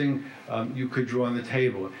interesting, you could draw on the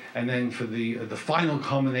table. And then for the final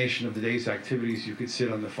culmination of the day's activities, you could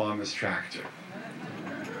sit on the farmer's tractor.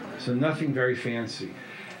 So nothing very fancy.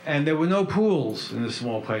 And there were no pools in the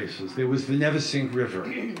small places. There was the Neversink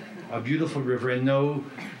River, a beautiful river, and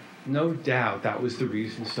no doubt that was the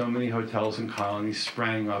reason so many hotels and colonies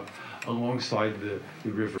sprang up alongside the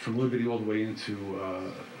river, from Liberty all the way into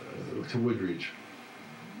to Woodridge.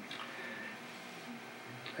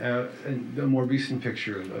 And a more recent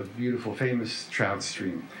picture, a beautiful, famous trout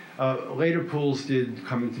stream. Later pools did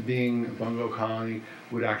come into being. Bungalow Colony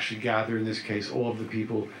would actually gather, in this case, all of the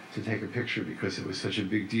people to take a picture because it was such a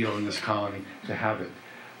big deal in this colony to have it.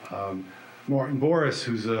 Martin Boris,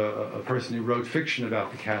 who's a person who wrote fiction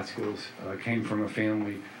about the Catskills, came from a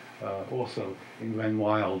family also in Glen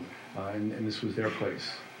Wild, and this was their place.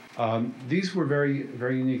 These were very,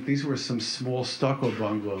 very unique. These were some small stucco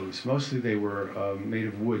bungalows. Mostly they were made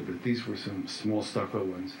of wood, but these were some small stucco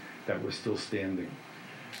ones that were still standing.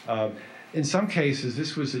 In some cases,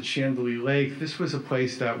 this was at Chandelier Lake. This was a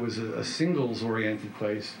place that was a singles-oriented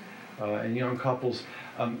place, and young couples.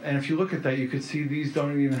 And if you look at that, you could see these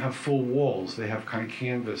don't even have full walls. They have kind of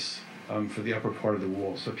canvas for the upper part of the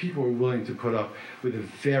wall. So people were willing to put up with a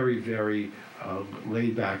very, very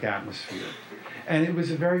laid-back atmosphere. And it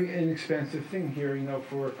was a very inexpensive thing here.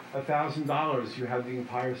 For $1,000, you had the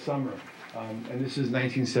entire summer. And this is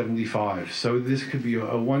 1975. So this could be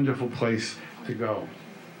a wonderful place to go.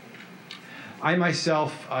 I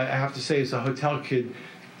myself, I have to say, as a hotel kid,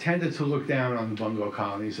 tended to look down on the bungalow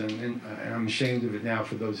colonies, and I'm ashamed of it now.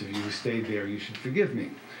 For those of you who stayed there, you should forgive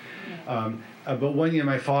me. But one year,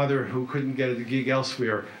 my father, who couldn't get a gig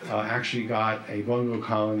elsewhere, actually got a bungalow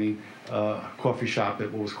colony coffee shop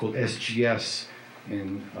at what was called SGS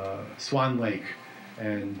in Swan Lake.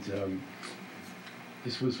 And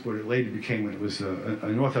this was what it later became when it was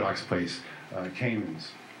an Orthodox place,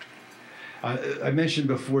 Cayman's. I mentioned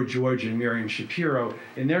before George and Miriam Shapiro.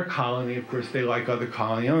 In their colony, of course, they, like other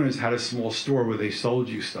colony owners, had a small store where they sold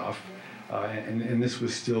you stuff. And this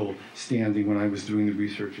was still standing when I was doing the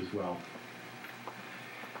research as well.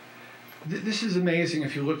 This is amazing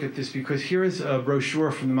if you look at this, because here is a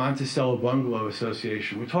brochure from the Monticello Bungalow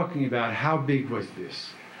Association. We're talking about how big was this.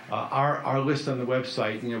 Our list on the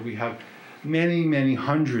website, we have many, many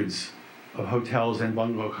hundreds of hotels and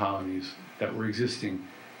bungalow colonies that were existing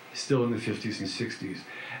still in the 50s and 60s.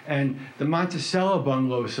 And the Monticello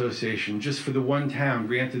Bungalow Association, just for the one town,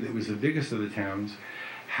 granted it was the biggest of the towns,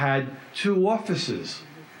 had 2 offices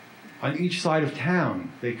on each side of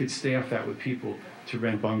town. They could staff that with people to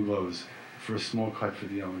rent bungalows for a small cut for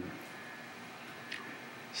the owner.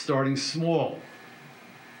 Starting small,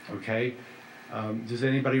 okay? Does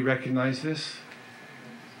anybody recognize this?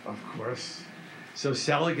 Of course. So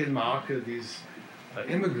Selig and Malka, these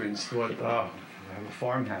immigrants, thought, oh, I have a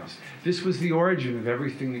farmhouse. This was the origin of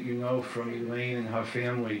everything that you know from Elaine and her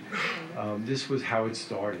family. This was how it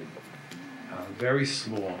started. Very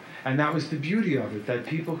small. And that was the beauty of it, that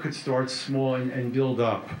people could start small and build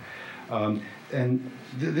up.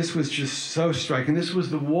 This was just so striking. This was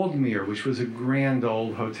the Waldmere, which was a grand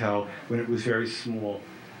old hotel when it was very small.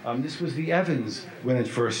 This was the Evans when it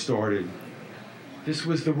first started. This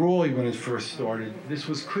was the Raleigh when it first started. This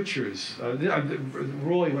was Kutcher's.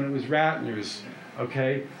 Raleigh when it was Ratner's,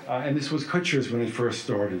 okay? And this was Kutcher's when it first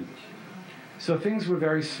started. So things were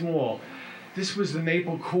very small. This was the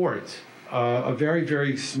Maple Court, a very,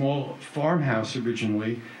 very small farmhouse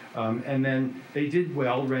originally. And then they did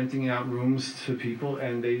well renting out rooms to people,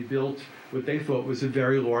 and they built what they thought was a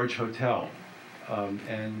very large hotel.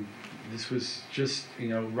 And this was just,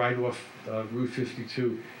 right off Route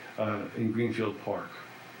 52 in Greenfield Park.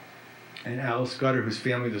 And Alice Gutter, whose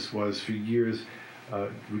family this was for years,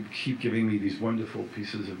 would keep giving me these wonderful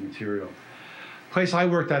pieces of material. Place I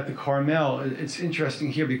worked at, the Carmel, it's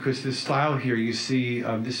interesting here because this style here, you see,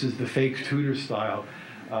 this is the fake Tudor style.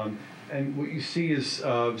 And what you see is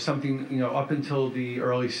something, up until the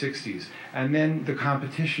early 60s. And then the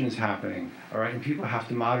competition is happening, all right? And people have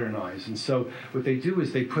to modernize. And so what they do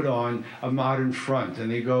is they put on a modern front,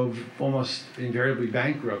 and they go almost invariably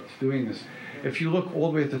bankrupt doing this. If you look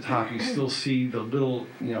all the way at the top, you still see the little,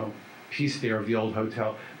 piece there of the old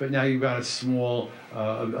hotel. But now you've got a small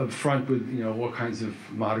a front with, all kinds of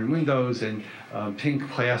modern windows and pink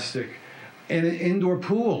plastic and an indoor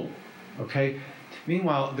pool, okay?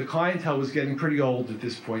 Meanwhile, the clientele was getting pretty old at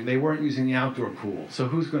this point. They weren't using the outdoor pool. So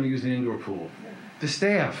who's going to use an indoor pool? The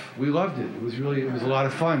staff. We loved it. It was a lot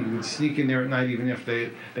of fun. We would sneak in there at night even if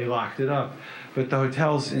they locked it up. But the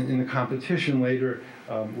hotels in the competition later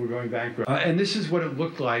were going bankrupt. And this is what it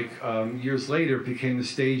looked like years later. It became the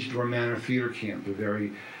Stage Door Manor Theater Camp, a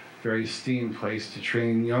very, very esteemed place to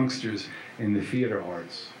train youngsters in the theater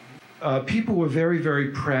arts. People were very, very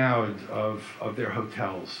proud of their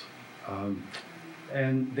hotels.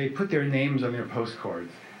 And they put their names on their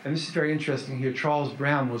postcards. And this is very interesting here. Charles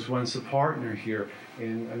Brown was once a partner here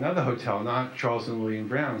in another hotel, not Charles and Lillian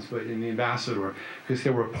Brown's, but in the Ambassador, because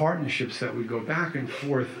there were partnerships that would go back and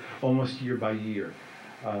forth almost year by year.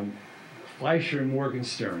 Fleischer and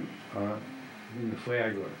Morgenstern in the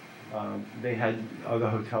Flagler. They had other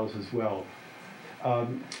hotels as well.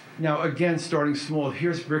 Now, again, starting small,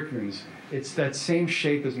 here's Brickman's. It's that same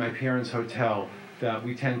shape as my parents' hotel that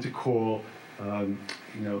we tend to call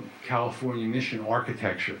California Mission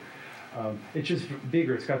architecture. It's just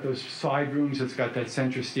bigger. It's got those side rooms. It's got that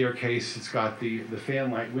center staircase. It's got the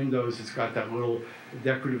fan light windows. It's got that little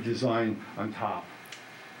decorative design on top.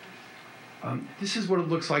 This is what it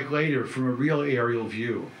looks like later from a real aerial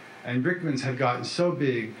view. And Brickman's had gotten so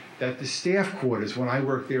big that the staff quarters, when I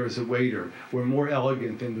worked there as a waiter, were more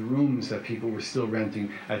elegant than the rooms that people were still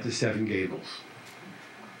renting at the Seven Gables.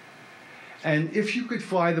 And if you could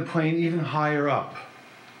fly the plane even higher up,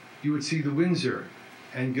 you would see the Windsor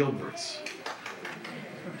and Gilbert's.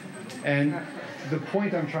 And the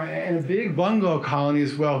point I'm trying, and a big bungalow colony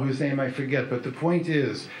as well, whose name I forget, but the point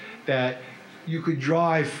is that you could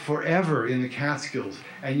drive forever in the Catskills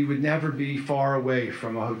and you would never be far away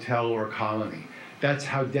from a hotel or a colony. That's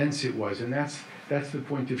how dense it was, and that's the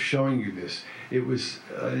point of showing you this. It was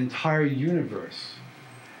an entire universe.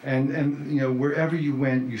 And wherever you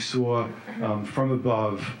went, you saw from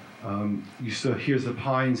above, you saw, here's the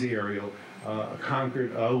Pines aerial,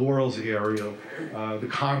 Concord, Laurel's aerial, the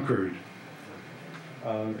Concord,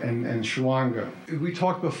 and Shawanga. We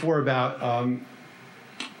talked before about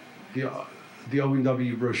the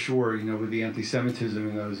O&W brochure, with the anti-Semitism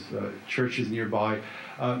in those churches nearby.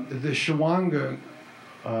 The Shawanga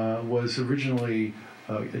was originally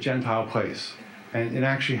a Gentile place. And it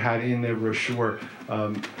actually had in their brochure,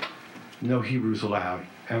 no Hebrews allowed.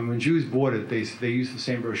 And when Jews bought it, they used the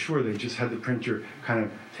same brochure. They just had the printer kind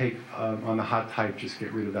of take, on the hot type, just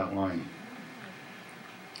get rid of that line.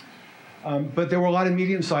 But there were a lot of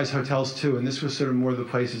medium-sized hotels, too. And this was sort of more the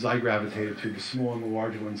places I gravitated to, the small and the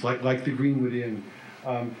larger ones, like the Greenwood Inn.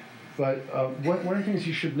 But one of the things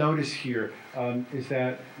you should notice here is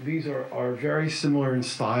that these are very similar in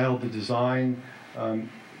style, the design.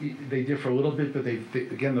 They differ a little bit, but they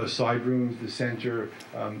again, those side rooms, the center,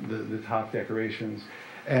 the top decorations.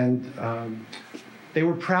 And they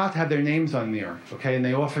were proud to have their names on there, okay? And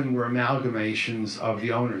they often were amalgamations of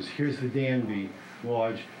the owners. Here's the Danby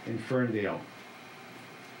Lodge in Ferndale.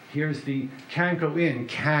 Here's the Canco Inn,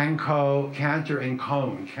 Cantor and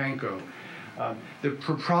Cone, Canco. The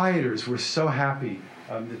proprietors were so happy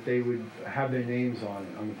that they would have their names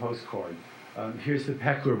on the postcard. Here's the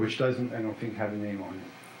Peckler, which doesn't, I don't think, have a name on it.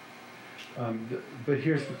 But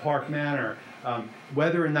here's the Park Manor.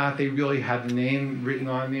 Whether or not they really had the name written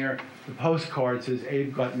on there, the postcard says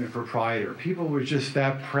Abe Gutman, proprietor. People were just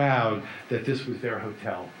that proud that this was their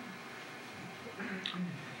hotel.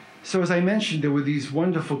 So as I mentioned, there were these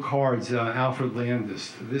wonderful cards, Alfred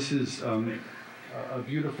Landis. This is a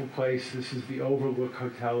beautiful place. This is the Overlook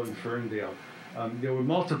Hotel in Ferndale. There were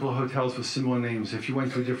multiple hotels with similar names. If you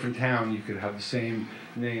went to a different town, you could have the same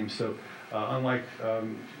name. So unlike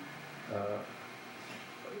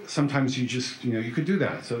sometimes you just, you could do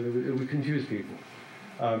that. So it would confuse people.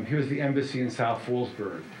 Here's the Embassy in South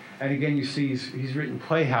Fallsburg. And again, you see he's written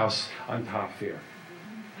Playhouse on top there.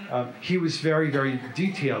 He was very, very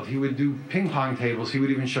detailed. He would do ping pong tables. He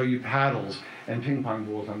would even show you paddles and ping pong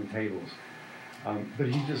balls on the tables. But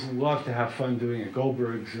he just loved to have fun doing it.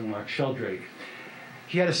 Goldberg's and like Sheldrake.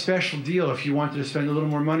 He had a special deal. If you wanted to spend a little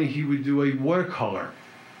more money, he would do a watercolor.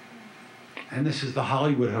 And this is the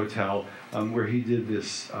Hollywood Hotel where he did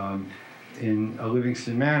this in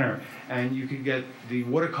Livingston Manor. And you could get the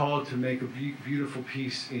watercolor to make a beautiful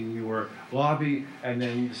piece in your lobby, and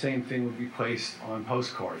then the same thing would be placed on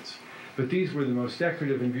postcards. But these were the most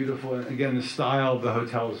decorative and beautiful. And again, the style of the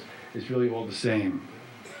hotels is really all the same.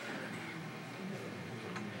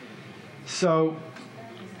 So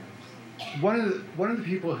one of the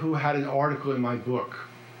people who had an article in my book,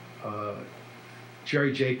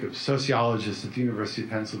 Jerry Jacobs, sociologist at the University of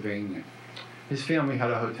Pennsylvania, his family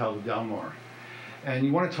had a hotel, the Del Mar. And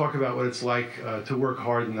you want to talk about what it's like to work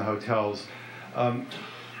hard in the hotels.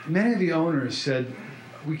 Many of the owners said,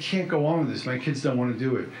 we can't go on with this, my kids don't want to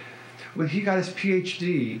do it. When he got his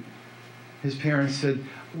PhD, his parents said,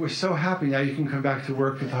 we're so happy now you can come back to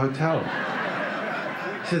work at the hotel.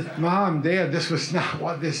 said, Mom, Dad, this was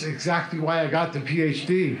not this is exactly why I got the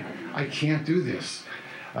PhD. I can't do this.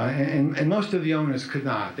 And most of the owners could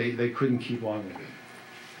not. They couldn't keep on with it.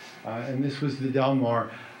 And this was the Del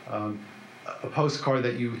Mar, a postcard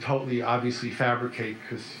that you totally obviously fabricate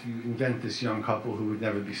because you invent this young couple who would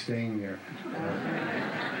never be staying there.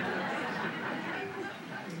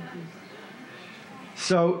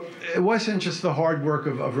 So it wasn't just the hard work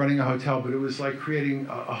of running a hotel, but it was like creating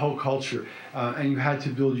a whole culture. And you had to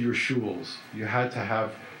build your shuls. You had to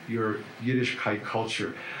have your Yiddishkeit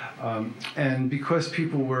culture. And because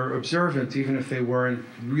people were observant, even if they weren't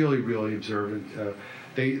really, really observant,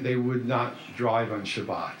 they would not drive on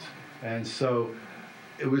Shabbat. And so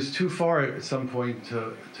it was too far at some point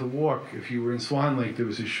to walk. If you were in Swan Lake, there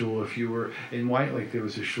was a shul. If you were in White Lake, there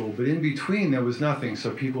was a shul. But in between, there was nothing. So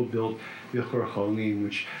people built Bichur Cholim,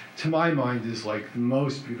 which to my mind is like the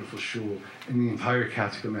most beautiful shul in the entire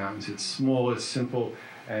Catskill Mountains. It's small, it's simple,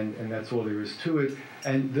 and that's all there is to it.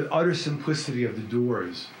 And the utter simplicity of the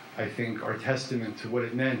doors, I think, are testament to what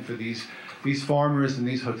it meant for these farmers and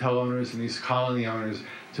these hotel owners and these colony owners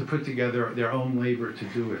to put together their own labor to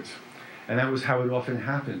do it. And that was how it often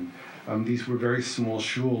happened. These were very small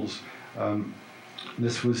shuls.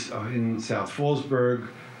 This was in South Fallsburg.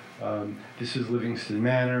 This is Livingston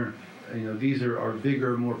Manor. These are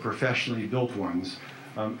bigger, more professionally built ones.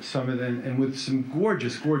 Some of them, and with some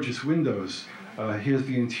gorgeous, gorgeous windows. Here's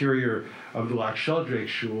the interior of the Lac Sheldrake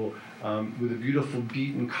Shul with a beautiful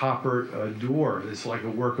beaten copper door. It's like a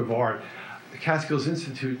work of art. The Catskills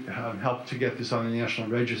Institute helped to get this on the National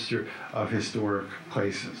Register of Historic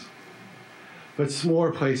Places. But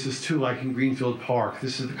smaller places too, like in Greenfield Park.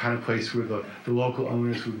 This is the kind of place where the local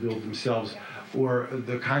owners would build themselves, or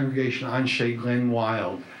the congregation Anshe Glen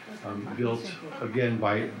Wild, built again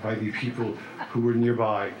by the people who were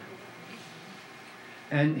nearby.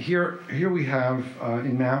 And here we have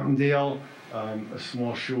in Mountaindale a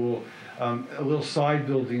small shul, a little side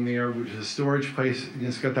building there, which is a storage place.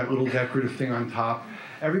 It's got that little decorative thing on top.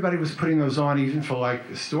 Everybody was putting those on even for like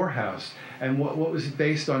a storehouse. And what was it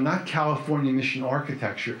based on? Not California mission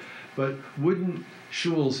architecture, but wooden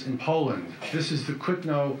shuls in Poland. This is the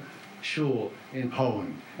Kutno shul in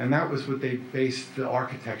Poland. And that was what they based the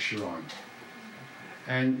architecture on.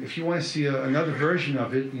 And if you want to see another version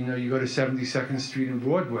of it, you go to 72nd Street and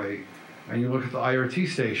Broadway, and you look at the IRT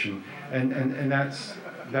station, and that's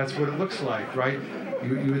what it looks like, right?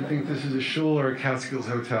 You would think this is a shul or a Catskills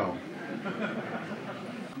hotel.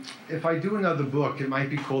 If I do another book, it might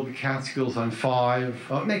be called The Catskills on 5.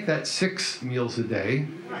 I'll make that 6 meals a day.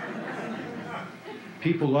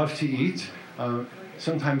 People love to eat,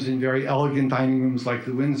 sometimes in very elegant dining rooms like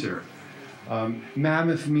the Windsor.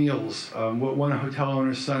 Mammoth meals, what one hotel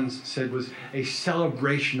owner's son said was a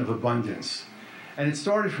celebration of abundance. And it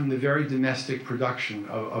started from the very domestic production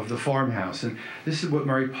of the farmhouse. And this is what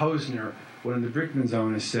Murray Posner, one of the Brickman's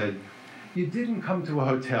owners, said. You didn't come to a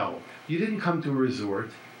hotel. You didn't come to a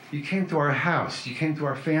resort. You came to our house. You came to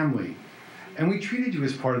our family. And we treated you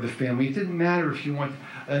as part of the family. It didn't matter if you want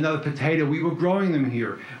another potato. We were growing them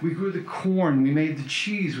here. We grew the corn. We made the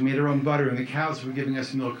cheese. We made our own butter. And the cows were giving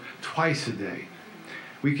us milk twice a day.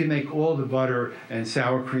 We could make all the butter and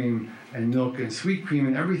sour cream and milk and sweet cream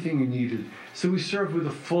and everything you needed. So we served with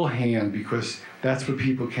a full hand because that's what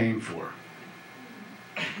people came for.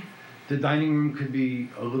 The dining room could be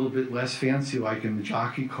a little bit less fancy, like in the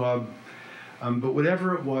Jockey Club. But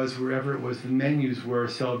whatever it was, wherever it was, the menus were a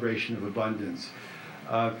celebration of abundance.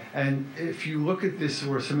 And if you look at this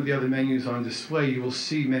or some of the other menus on display, you will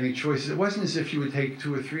see many choices. It wasn't as if you would take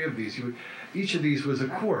 2 or 3 of these. Each of these was a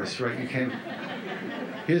course, right?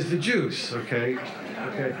 Here's the juice, okay?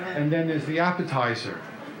 And then there's the appetizer.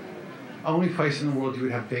 Only place in the world you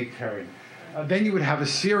would have baked herring. Then you would have a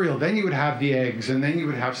cereal. Then you would have the eggs. And then you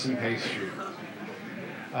would have some pastry.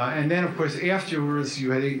 And then, of course, afterwards,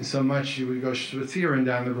 you had eaten so much, you would go spazieren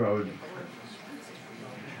down the road.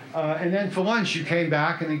 And then for lunch, you came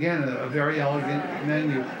back, and again, a very elegant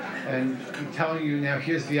menu. And I'm telling you now,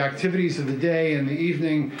 here's the activities of the day and the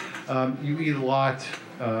evening. You eat a lot.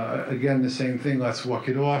 Again, the same thing. Let's walk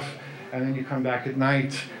it off. And then you come back at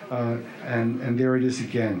night, and there it is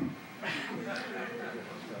again.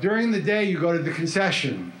 During the day, you go to the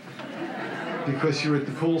concession because you're at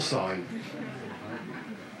the poolside.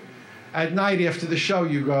 At night, after the show,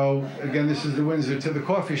 you go, again, this is the Windsor, to the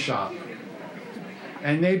coffee shop.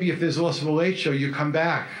 And maybe if there's also a late show, you come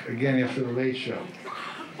back again after the late show.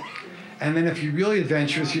 And then if you're really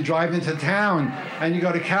adventurous, you drive into town and you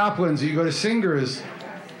go to Kaplan's or you go to Singer's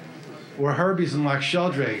or Herbie's in Lac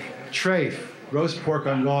Sheldrake, Trafe, roast pork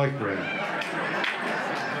on garlic bread.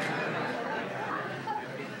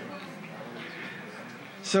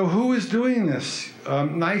 So who was doing this?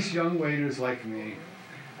 Nice young waiters like me.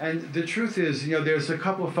 And the truth is, there's a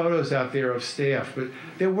couple of photos out there of staff, but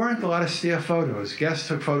there weren't a lot of staff photos. Guests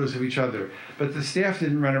took photos of each other, but the staff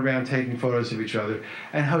didn't run around taking photos of each other.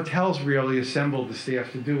 And hotels rarely assembled the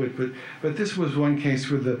staff to do it, but this was one case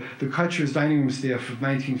where the Kutcher's dining room staff of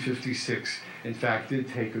 1956, in fact, did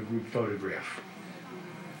take a group photograph.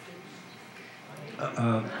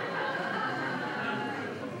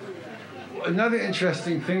 Another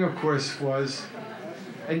interesting thing, of course, was,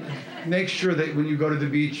 and make sure that when you go to the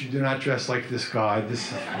beach, you do not dress like this guy.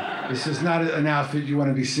 This is not an outfit you want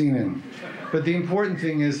to be seen in. But the important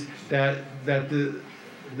thing is that the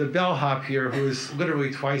bellhop here, who is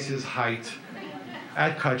literally twice his height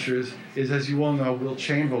at Kutcher's, is, as you all know, Will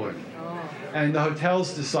Chamberlain. And the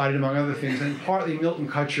hotels decided, among other things, and partly Milton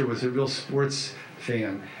Kutcher was a real sports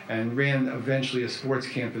fan and ran eventually a sports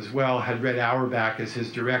camp as well, had Red Auerbach as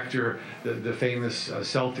his director, the famous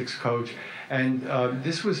Celtics coach. And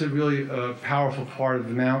this was a really powerful part of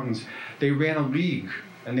the mountains. They ran a league,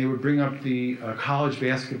 and they would bring up the college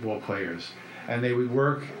basketball players, and they would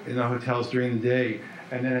work in the hotels during the day,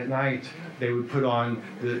 and then at night they would put on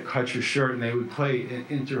the Kutcher shirt and they would play in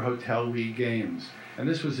inter-hotel league games. And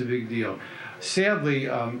this was a big deal. Sadly,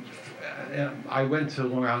 I went to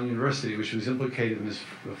Long Island University, which was implicated in this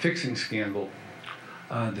fixing scandal.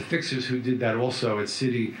 The fixers who did that also at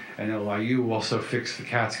City and LIU also fixed the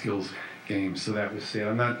Catskills games, so that was sad.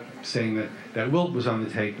 I'm not saying that Wilt was on the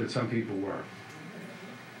take, but some people were.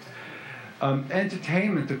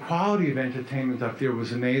 Entertainment, the quality of entertainment up there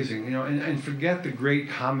was amazing. And forget the great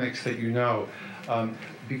comics that you know.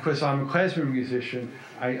 Because I'm a klezmer musician,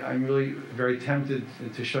 I'm really very tempted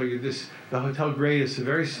to show you this. The Hotel Great is a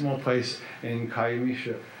very small place in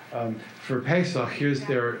Kayamisha. For Pesach, here's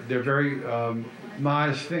their very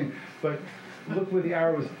modest thing. But look where the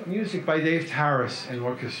arrow was. Music by Dave Taras and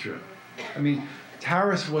orchestra. I mean,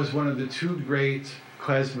 Taras was one of the two great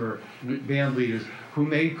klezmer band leaders who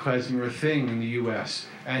made klezmer a thing in the U.S.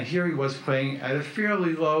 And here he was playing at a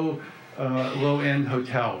fairly low-end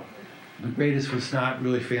hotel. The Greatest was not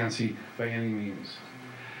really fancy by any means.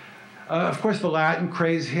 Of course, the Latin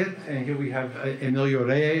craze hit, and here we have Emilio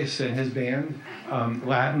Reyes and his band.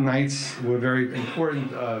 Latin nights were very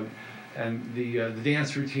important, and the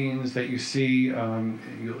dance routines that you see,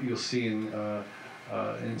 you'll see in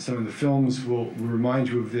some of the films will remind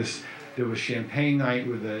you of this. There was champagne night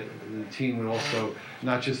where the team would also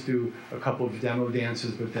not just do a couple of demo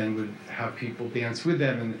dances, but then would have people dance with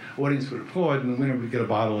them, and the audience would applaud, and the winner would get a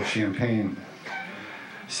bottle of champagne.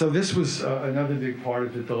 So this was another big part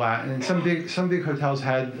of it, the Latin. And some big hotels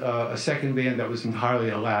had a second band that was entirely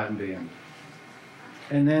a Latin band.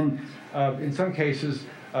 And then in some cases,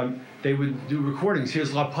 they would do recordings.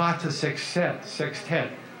 Here's La Plata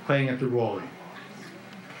Sextet playing at the Rolly.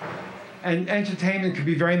 And entertainment could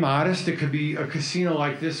be very modest. It could be a casino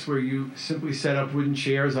like this where you simply set up wooden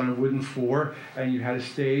chairs on a wooden floor and you had a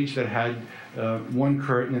stage that had one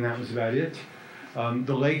curtain and that was about it.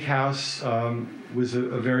 The Lake House was a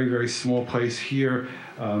very, very small place here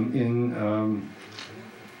in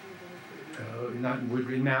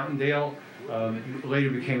Mountaindale. Later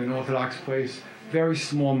became an Orthodox place. Very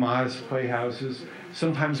small, modest playhouses.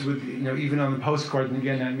 Sometimes with, even on the postcard, and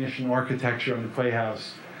again, that mission architecture on the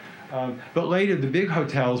playhouse. But later, the big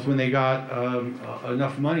hotels, when they got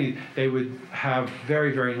enough money, they would have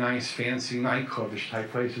very, very nice, fancy nightclubish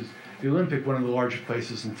type places. The Olympic, one of the larger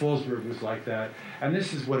places in Fallsburg, was like that. And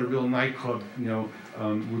this is what a real nightclub,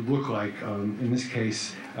 would look like, in this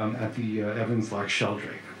case, at the Evans Lock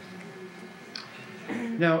Sheldrake.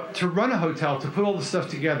 Now, to run a hotel, to put all the stuff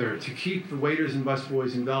together, to keep the waiters and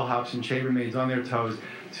busboys and bellhops and chambermaids on their toes,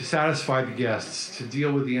 to satisfy the guests, to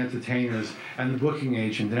deal with the entertainers and the booking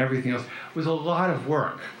agent and everything else, was a lot of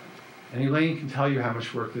work. And Elaine can tell you how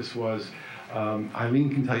much work this was. Eileen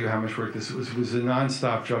can tell you how much work this was. It was a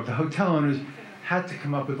nonstop job. The hotel owners had to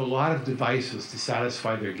come up with a lot of devices to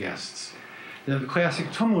satisfy their guests. Now, the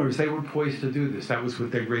classic tumblers, they were poised to do this. That was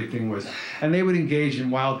what their great thing was. And they would engage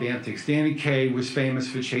in wild antics. Danny Kaye was famous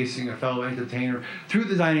for chasing a fellow entertainer through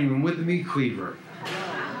the dining room with the meat cleaver.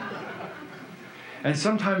 And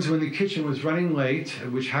sometimes when the kitchen was running late,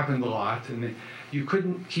 which happened a lot, and you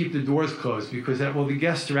couldn't keep the doors closed because, the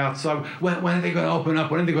guests are outside. When are they going to open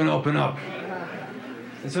up? When are they going to open up?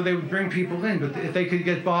 And so they would bring people in, but if they could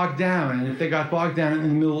get bogged down, and if they got bogged down in the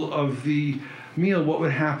middle of the meal, what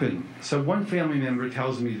would happen? So one family member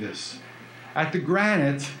tells me this. At the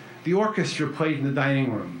Granite, the orchestra played in the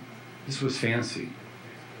dining room. This was fancy.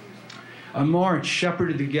 A march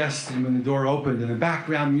shepherded the guests when the door opened, and the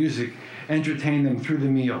background music entertained them through the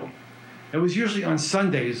meal. It was usually on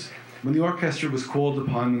Sundays, when the orchestra was called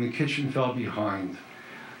upon, when the kitchen fell behind,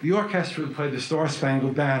 the orchestra would play the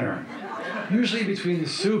Star-Spangled Banner, usually between the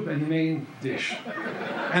soup and the main dish.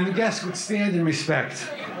 And the guests would stand in respect.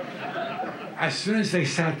 As soon as they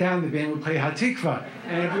sat down, the band would play Hatikva,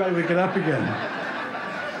 and everybody would get up again.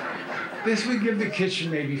 This would give the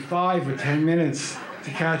kitchen maybe 5 or 10 minutes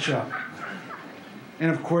to catch up. And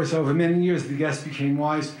of course, over many years, the guests became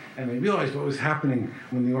wise, and they realized what was happening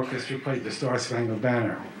when the orchestra played the Star-Spangled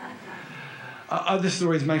Banner. Other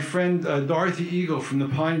stories, my friend Dorothy Eagle from the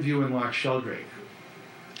Pine View in Loch Sheldrake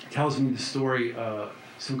tells me the story.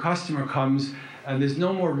 Some customer comes, and there's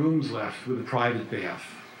no more rooms left with a private bath.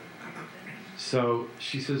 So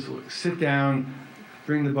she says, look, sit down,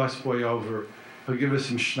 bring the busboy over, he'll give us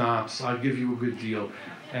some schnapps, I'll give you a good deal.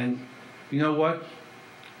 And you know what?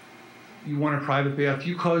 You want a private bath?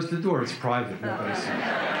 You close the door, it's private, nobody sees.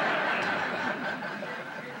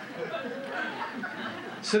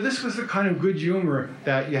 So this was the kind of good humor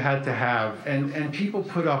that you had to have, and people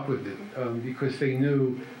put up with it because they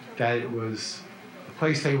knew that it was a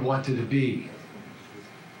place they wanted to be.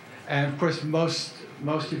 And of course, most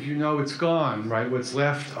of you know it's gone, right? What's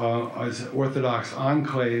left is Orthodox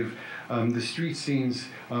enclave, the street scenes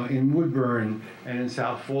in Woodburn and in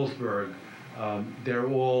South Fallsburg. They're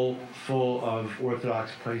all full of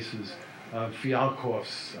Orthodox places.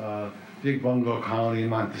 Fialkov's big bungalow colony in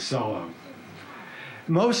Monticello.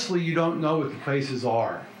 Mostly you don't know what the places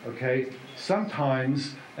are, okay?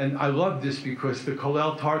 Sometimes, and I love this because the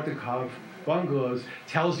Kolel Tartakov bungalows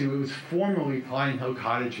tells you it was formerly Pine Hill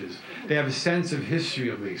Cottages. They have a sense of history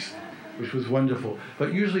at least, which was wonderful,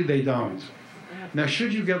 but usually they don't. Now,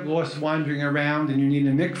 should you get lost wandering around and you need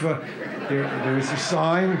a mikveh, there is a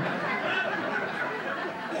sign.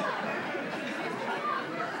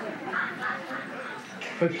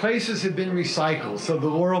 But places have been recycled. So the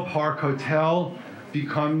Laurel Park Hotel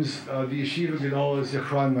becomes the Yeshiva Gedolah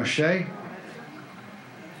Zichron Moshe.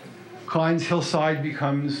 Klein's Hillside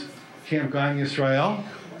becomes Camp Gan Yisrael.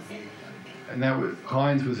 And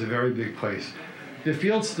Klein's was a very big place. The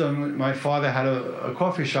Fieldstone, my father had a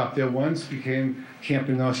coffee shop there once, became Camp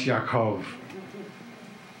Enos Yaakov.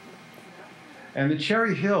 And the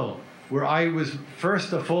Cherry Hill, where I was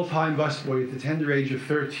first a full-time busboy at the tender age of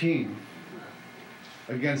 13,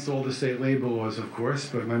 against all the state labor laws, of course,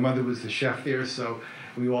 but my mother was the chef there, so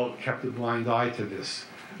we all kept a blind eye to this.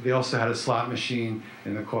 They also had a slot machine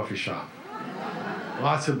in the coffee shop.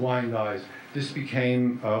 Lots of blind eyes. This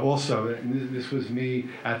became also, and this was me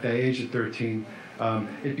at the age of 13,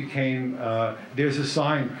 it became, there's a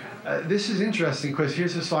sign. This is interesting because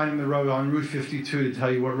here's a sign on the road on Route 52 to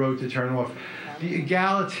tell you what road to turn off. The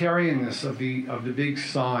egalitarianness of the big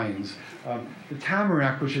signs. The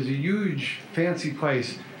Tamarack, which is a huge, fancy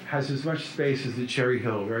place, has as much space as the Cherry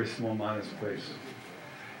Hill, a very small, modest place.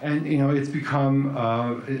 And, you know, it's become,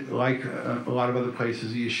 like a lot of other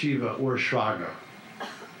places, a yeshiva or a shraga.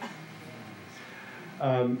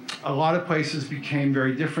 A lot of places became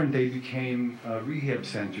very different. They became rehab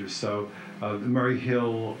centers. So the Murray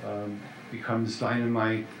Hill becomes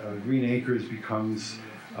Dynamite, Green Acres becomes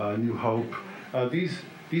New Hope.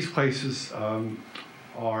 These places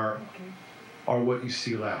are what you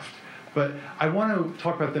see left. But I want to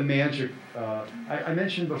talk about the magic. I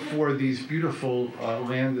mentioned before these beautiful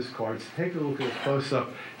Landis cards. Take a look at a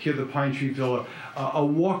close-up here, the Pine Tree Villa. A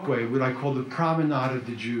walkway, what I call the Promenade of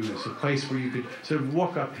the Jews, a place where you could sort of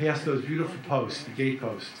walk up past those beautiful posts, the gate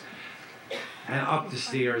posts, and up the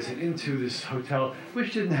stairs and into this hotel,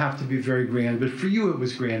 which didn't have to be very grand, but for you it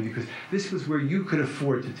was grand because this was where you could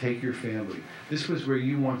afford to take your family. This was where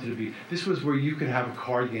you wanted to be. This was where you could have a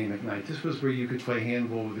card game at night. This was where you could play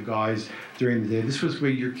handball with the guys during the day. This was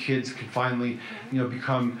where your kids could finally, you know,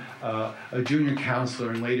 become a junior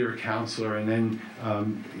counselor and later a counselor, and then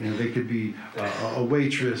you know, they could be a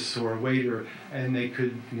waitress or a waiter, and they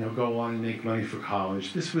could, you know, go on and make money for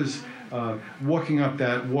college. This was walking up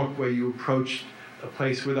that walkway, you approached a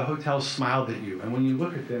place where the hotel smiled at you. And when you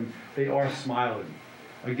look at them, they are smiling.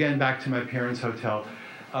 Again, back to my parents' hotel.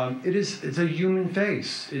 It's a human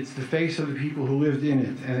face. It's the face of the people who lived in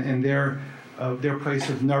it and their place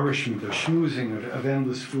of nourishment, of schmoozing, of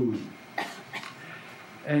endless food.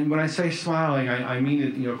 And when I say smiling, I mean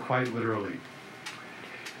it, you know, quite literally.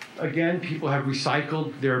 Again, people have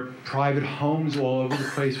recycled their private homes all over the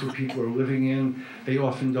place where people are living in. They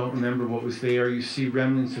often don't remember what was there. You see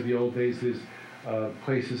remnants of the old days. There's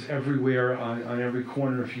places everywhere on every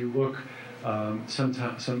corner if you look.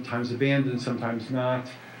 Sometimes abandoned, sometimes not.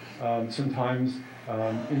 Sometimes,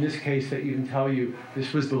 in this case, they even tell you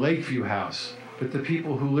this was the Lakeview house. But the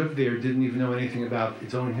people who lived there didn't even know anything about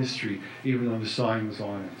its own history, even though the sign was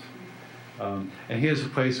on it. And here's a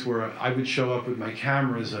place where I would show up with my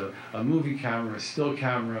cameras, a movie camera, a still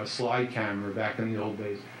camera, a slide camera back in the old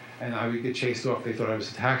days, and I would get chased off. They thought I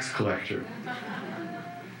was a tax collector.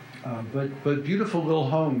 But beautiful little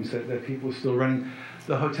homes that people were still running.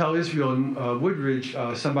 The Hotel Israel in Woodridge,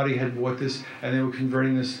 somebody had bought this, and they were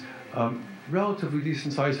converting this relatively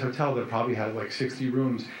decent-sized hotel that probably had like 60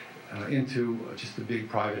 rooms into just a big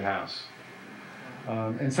private house.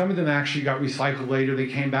 And some of them actually got recycled later. They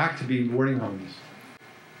came back to be boarding homes.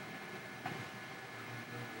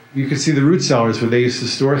 You could see the root cellars where they used to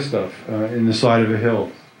store stuff in the side of a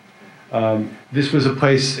hill. This was a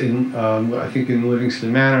place in, I think in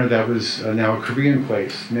Livingston Manor that was now a Korean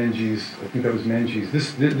place, Menji's, I think that was Menji's.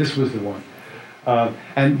 This was the one.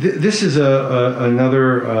 This is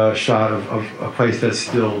another shot of a place that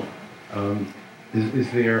still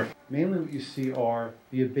is there. Mainly what you see are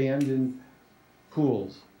the abandoned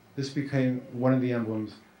pools. This became one of the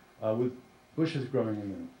emblems with bushes growing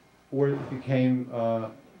in them. Or it became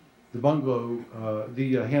the bungalow,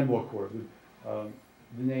 the handball court, with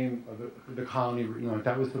the name of the colony.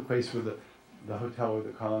 That was the place where the hotel or the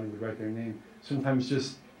colony would write their name. Sometimes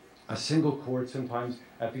just a single court, sometimes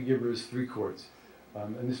at the Gibbers 3 courts.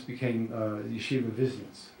 And this became Yeshiva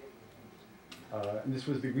Visnitz. And this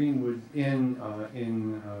was the Greenwood Inn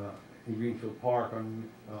in Greenfield Park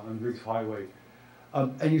on Briggs Highway.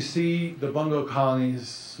 And you see the bungalow colonies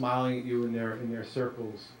smiling at you in their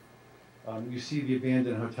circles. You see the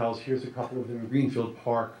abandoned hotels. Here's a couple of them in Greenfield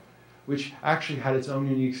Park, which actually had its own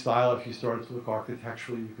unique style. If you started to look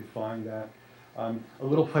architecturally, you could find that. A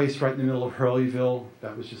little place right in the middle of Hurleyville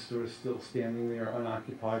that was just sort of still standing there,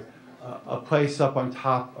 unoccupied. A place up on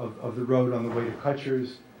top of the road on the way to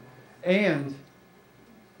Kutcher's. And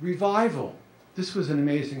revival. This was an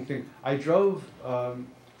amazing thing. I drove,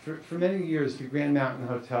 for many years, the Grand Mountain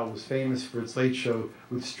Hotel was famous for its late show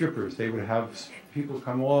with strippers. They would have people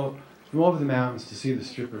come all from over the mountains to see the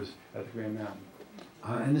strippers at the Grand Mountain.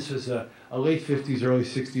 And this was a late 50s, early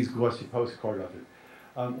 60s glossy postcard of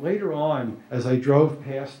it. Later on, as I drove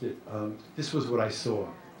past it, this was what I saw.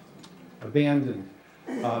 Abandoned.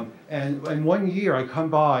 And one year I come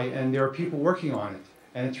by and there are people working on it.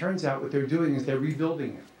 And it turns out what they're doing is they're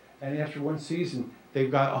rebuilding it. And after one season,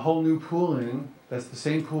 they've got a whole new pool in. That's the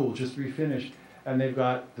same pool, just refinished. And they've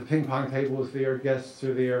got the ping pong tables there, guests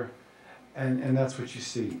are there. And that's what you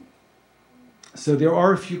see. So there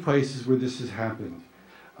are a few places where this has happened.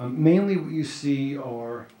 Mainly what you see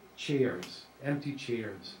are chairs, empty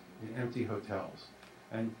chairs in empty hotels.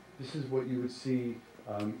 And this is what you would see,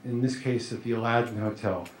 in this case, at the Aladdin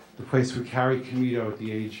Hotel, the place where Carrie Comito, at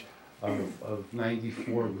the age of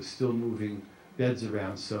 94, was still moving beds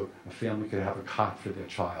around so a family could have a cot for their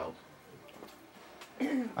child.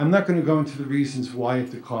 I'm not going to go into the reasons why it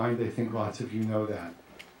declined. I think lots of you know that.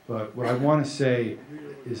 But what I want to say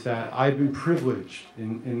is that I've been privileged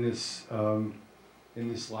in this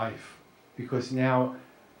life, because now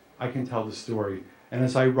I can tell the story. And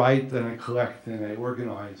as I write and I collect and I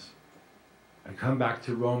organize, I come back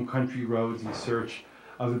to roam country roads in search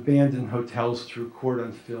of abandoned hotels to record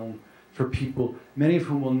on film for people, many of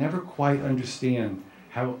whom will never quite understand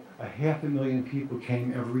how 500,000 people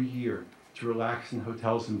came every year to relax in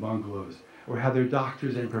hotels and bungalows, or how their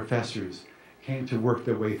doctors and professors came to work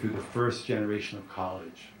their way through the first generation of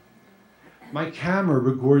college. My camera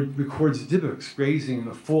records dibbuks grazing in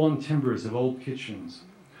the fallen timbers of old kitchens,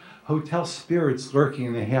 hotel spirits lurking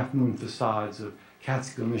in the half-moon facades of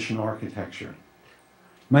Catskill mission architecture.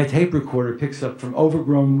 My tape recorder picks up from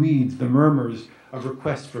overgrown weeds the murmurs of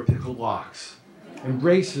requests for pickled lox,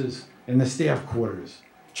 embraces in the staff quarters,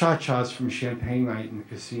 cha-chas from champagne night in the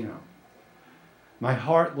casino. My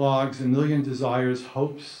heart logs a million desires,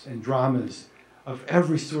 hopes, and dramas of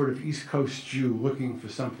every sort of East Coast Jew looking for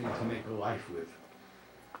something to make a life with.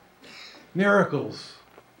 Miracles.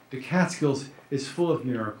 The Catskills is full of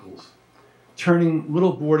miracles. Turning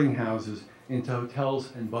little boarding houses into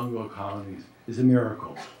hotels and bungalow colonies is a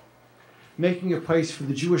miracle. Making a place for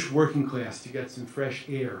the Jewish working class to get some fresh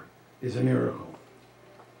air is a miracle.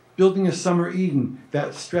 Building a summer Eden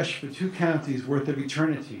that stretched for 2 counties worth of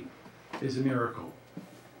eternity is a miracle.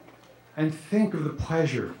 And think of the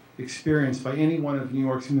pleasure experienced by any one of New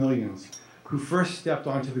York's millions who first stepped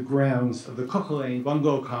onto the grounds of the Cook-Lane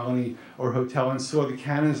bungalow colony or hotel and saw the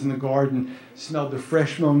cannons in the garden, smelled the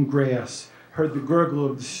fresh mown grass, heard the gurgle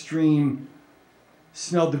of the stream,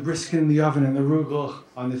 smelled the brisket in the oven and the arugula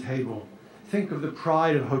on the table. Think of the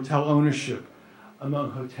pride of hotel ownership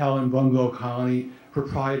among hotel and bungalow colony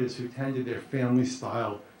proprietors who tended their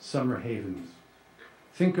family-style summer havens.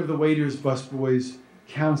 Think of the waiters, busboys,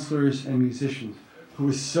 counselors, and musicians who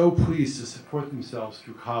were so pleased to support themselves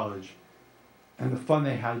through college. and the fun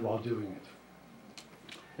they had while doing it.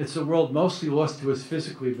 It's a world mostly lost to us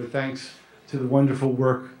physically, but thanks to the wonderful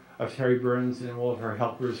work of Terry Burns and all of her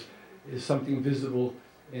helpers, is something visible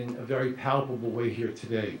in a very palpable way here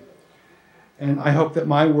today. And I hope that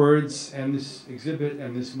my words and this exhibit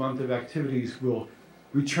and this month of activities will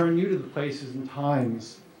return you to the places and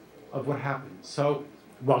times of what happened. So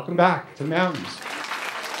welcome back to the mountains.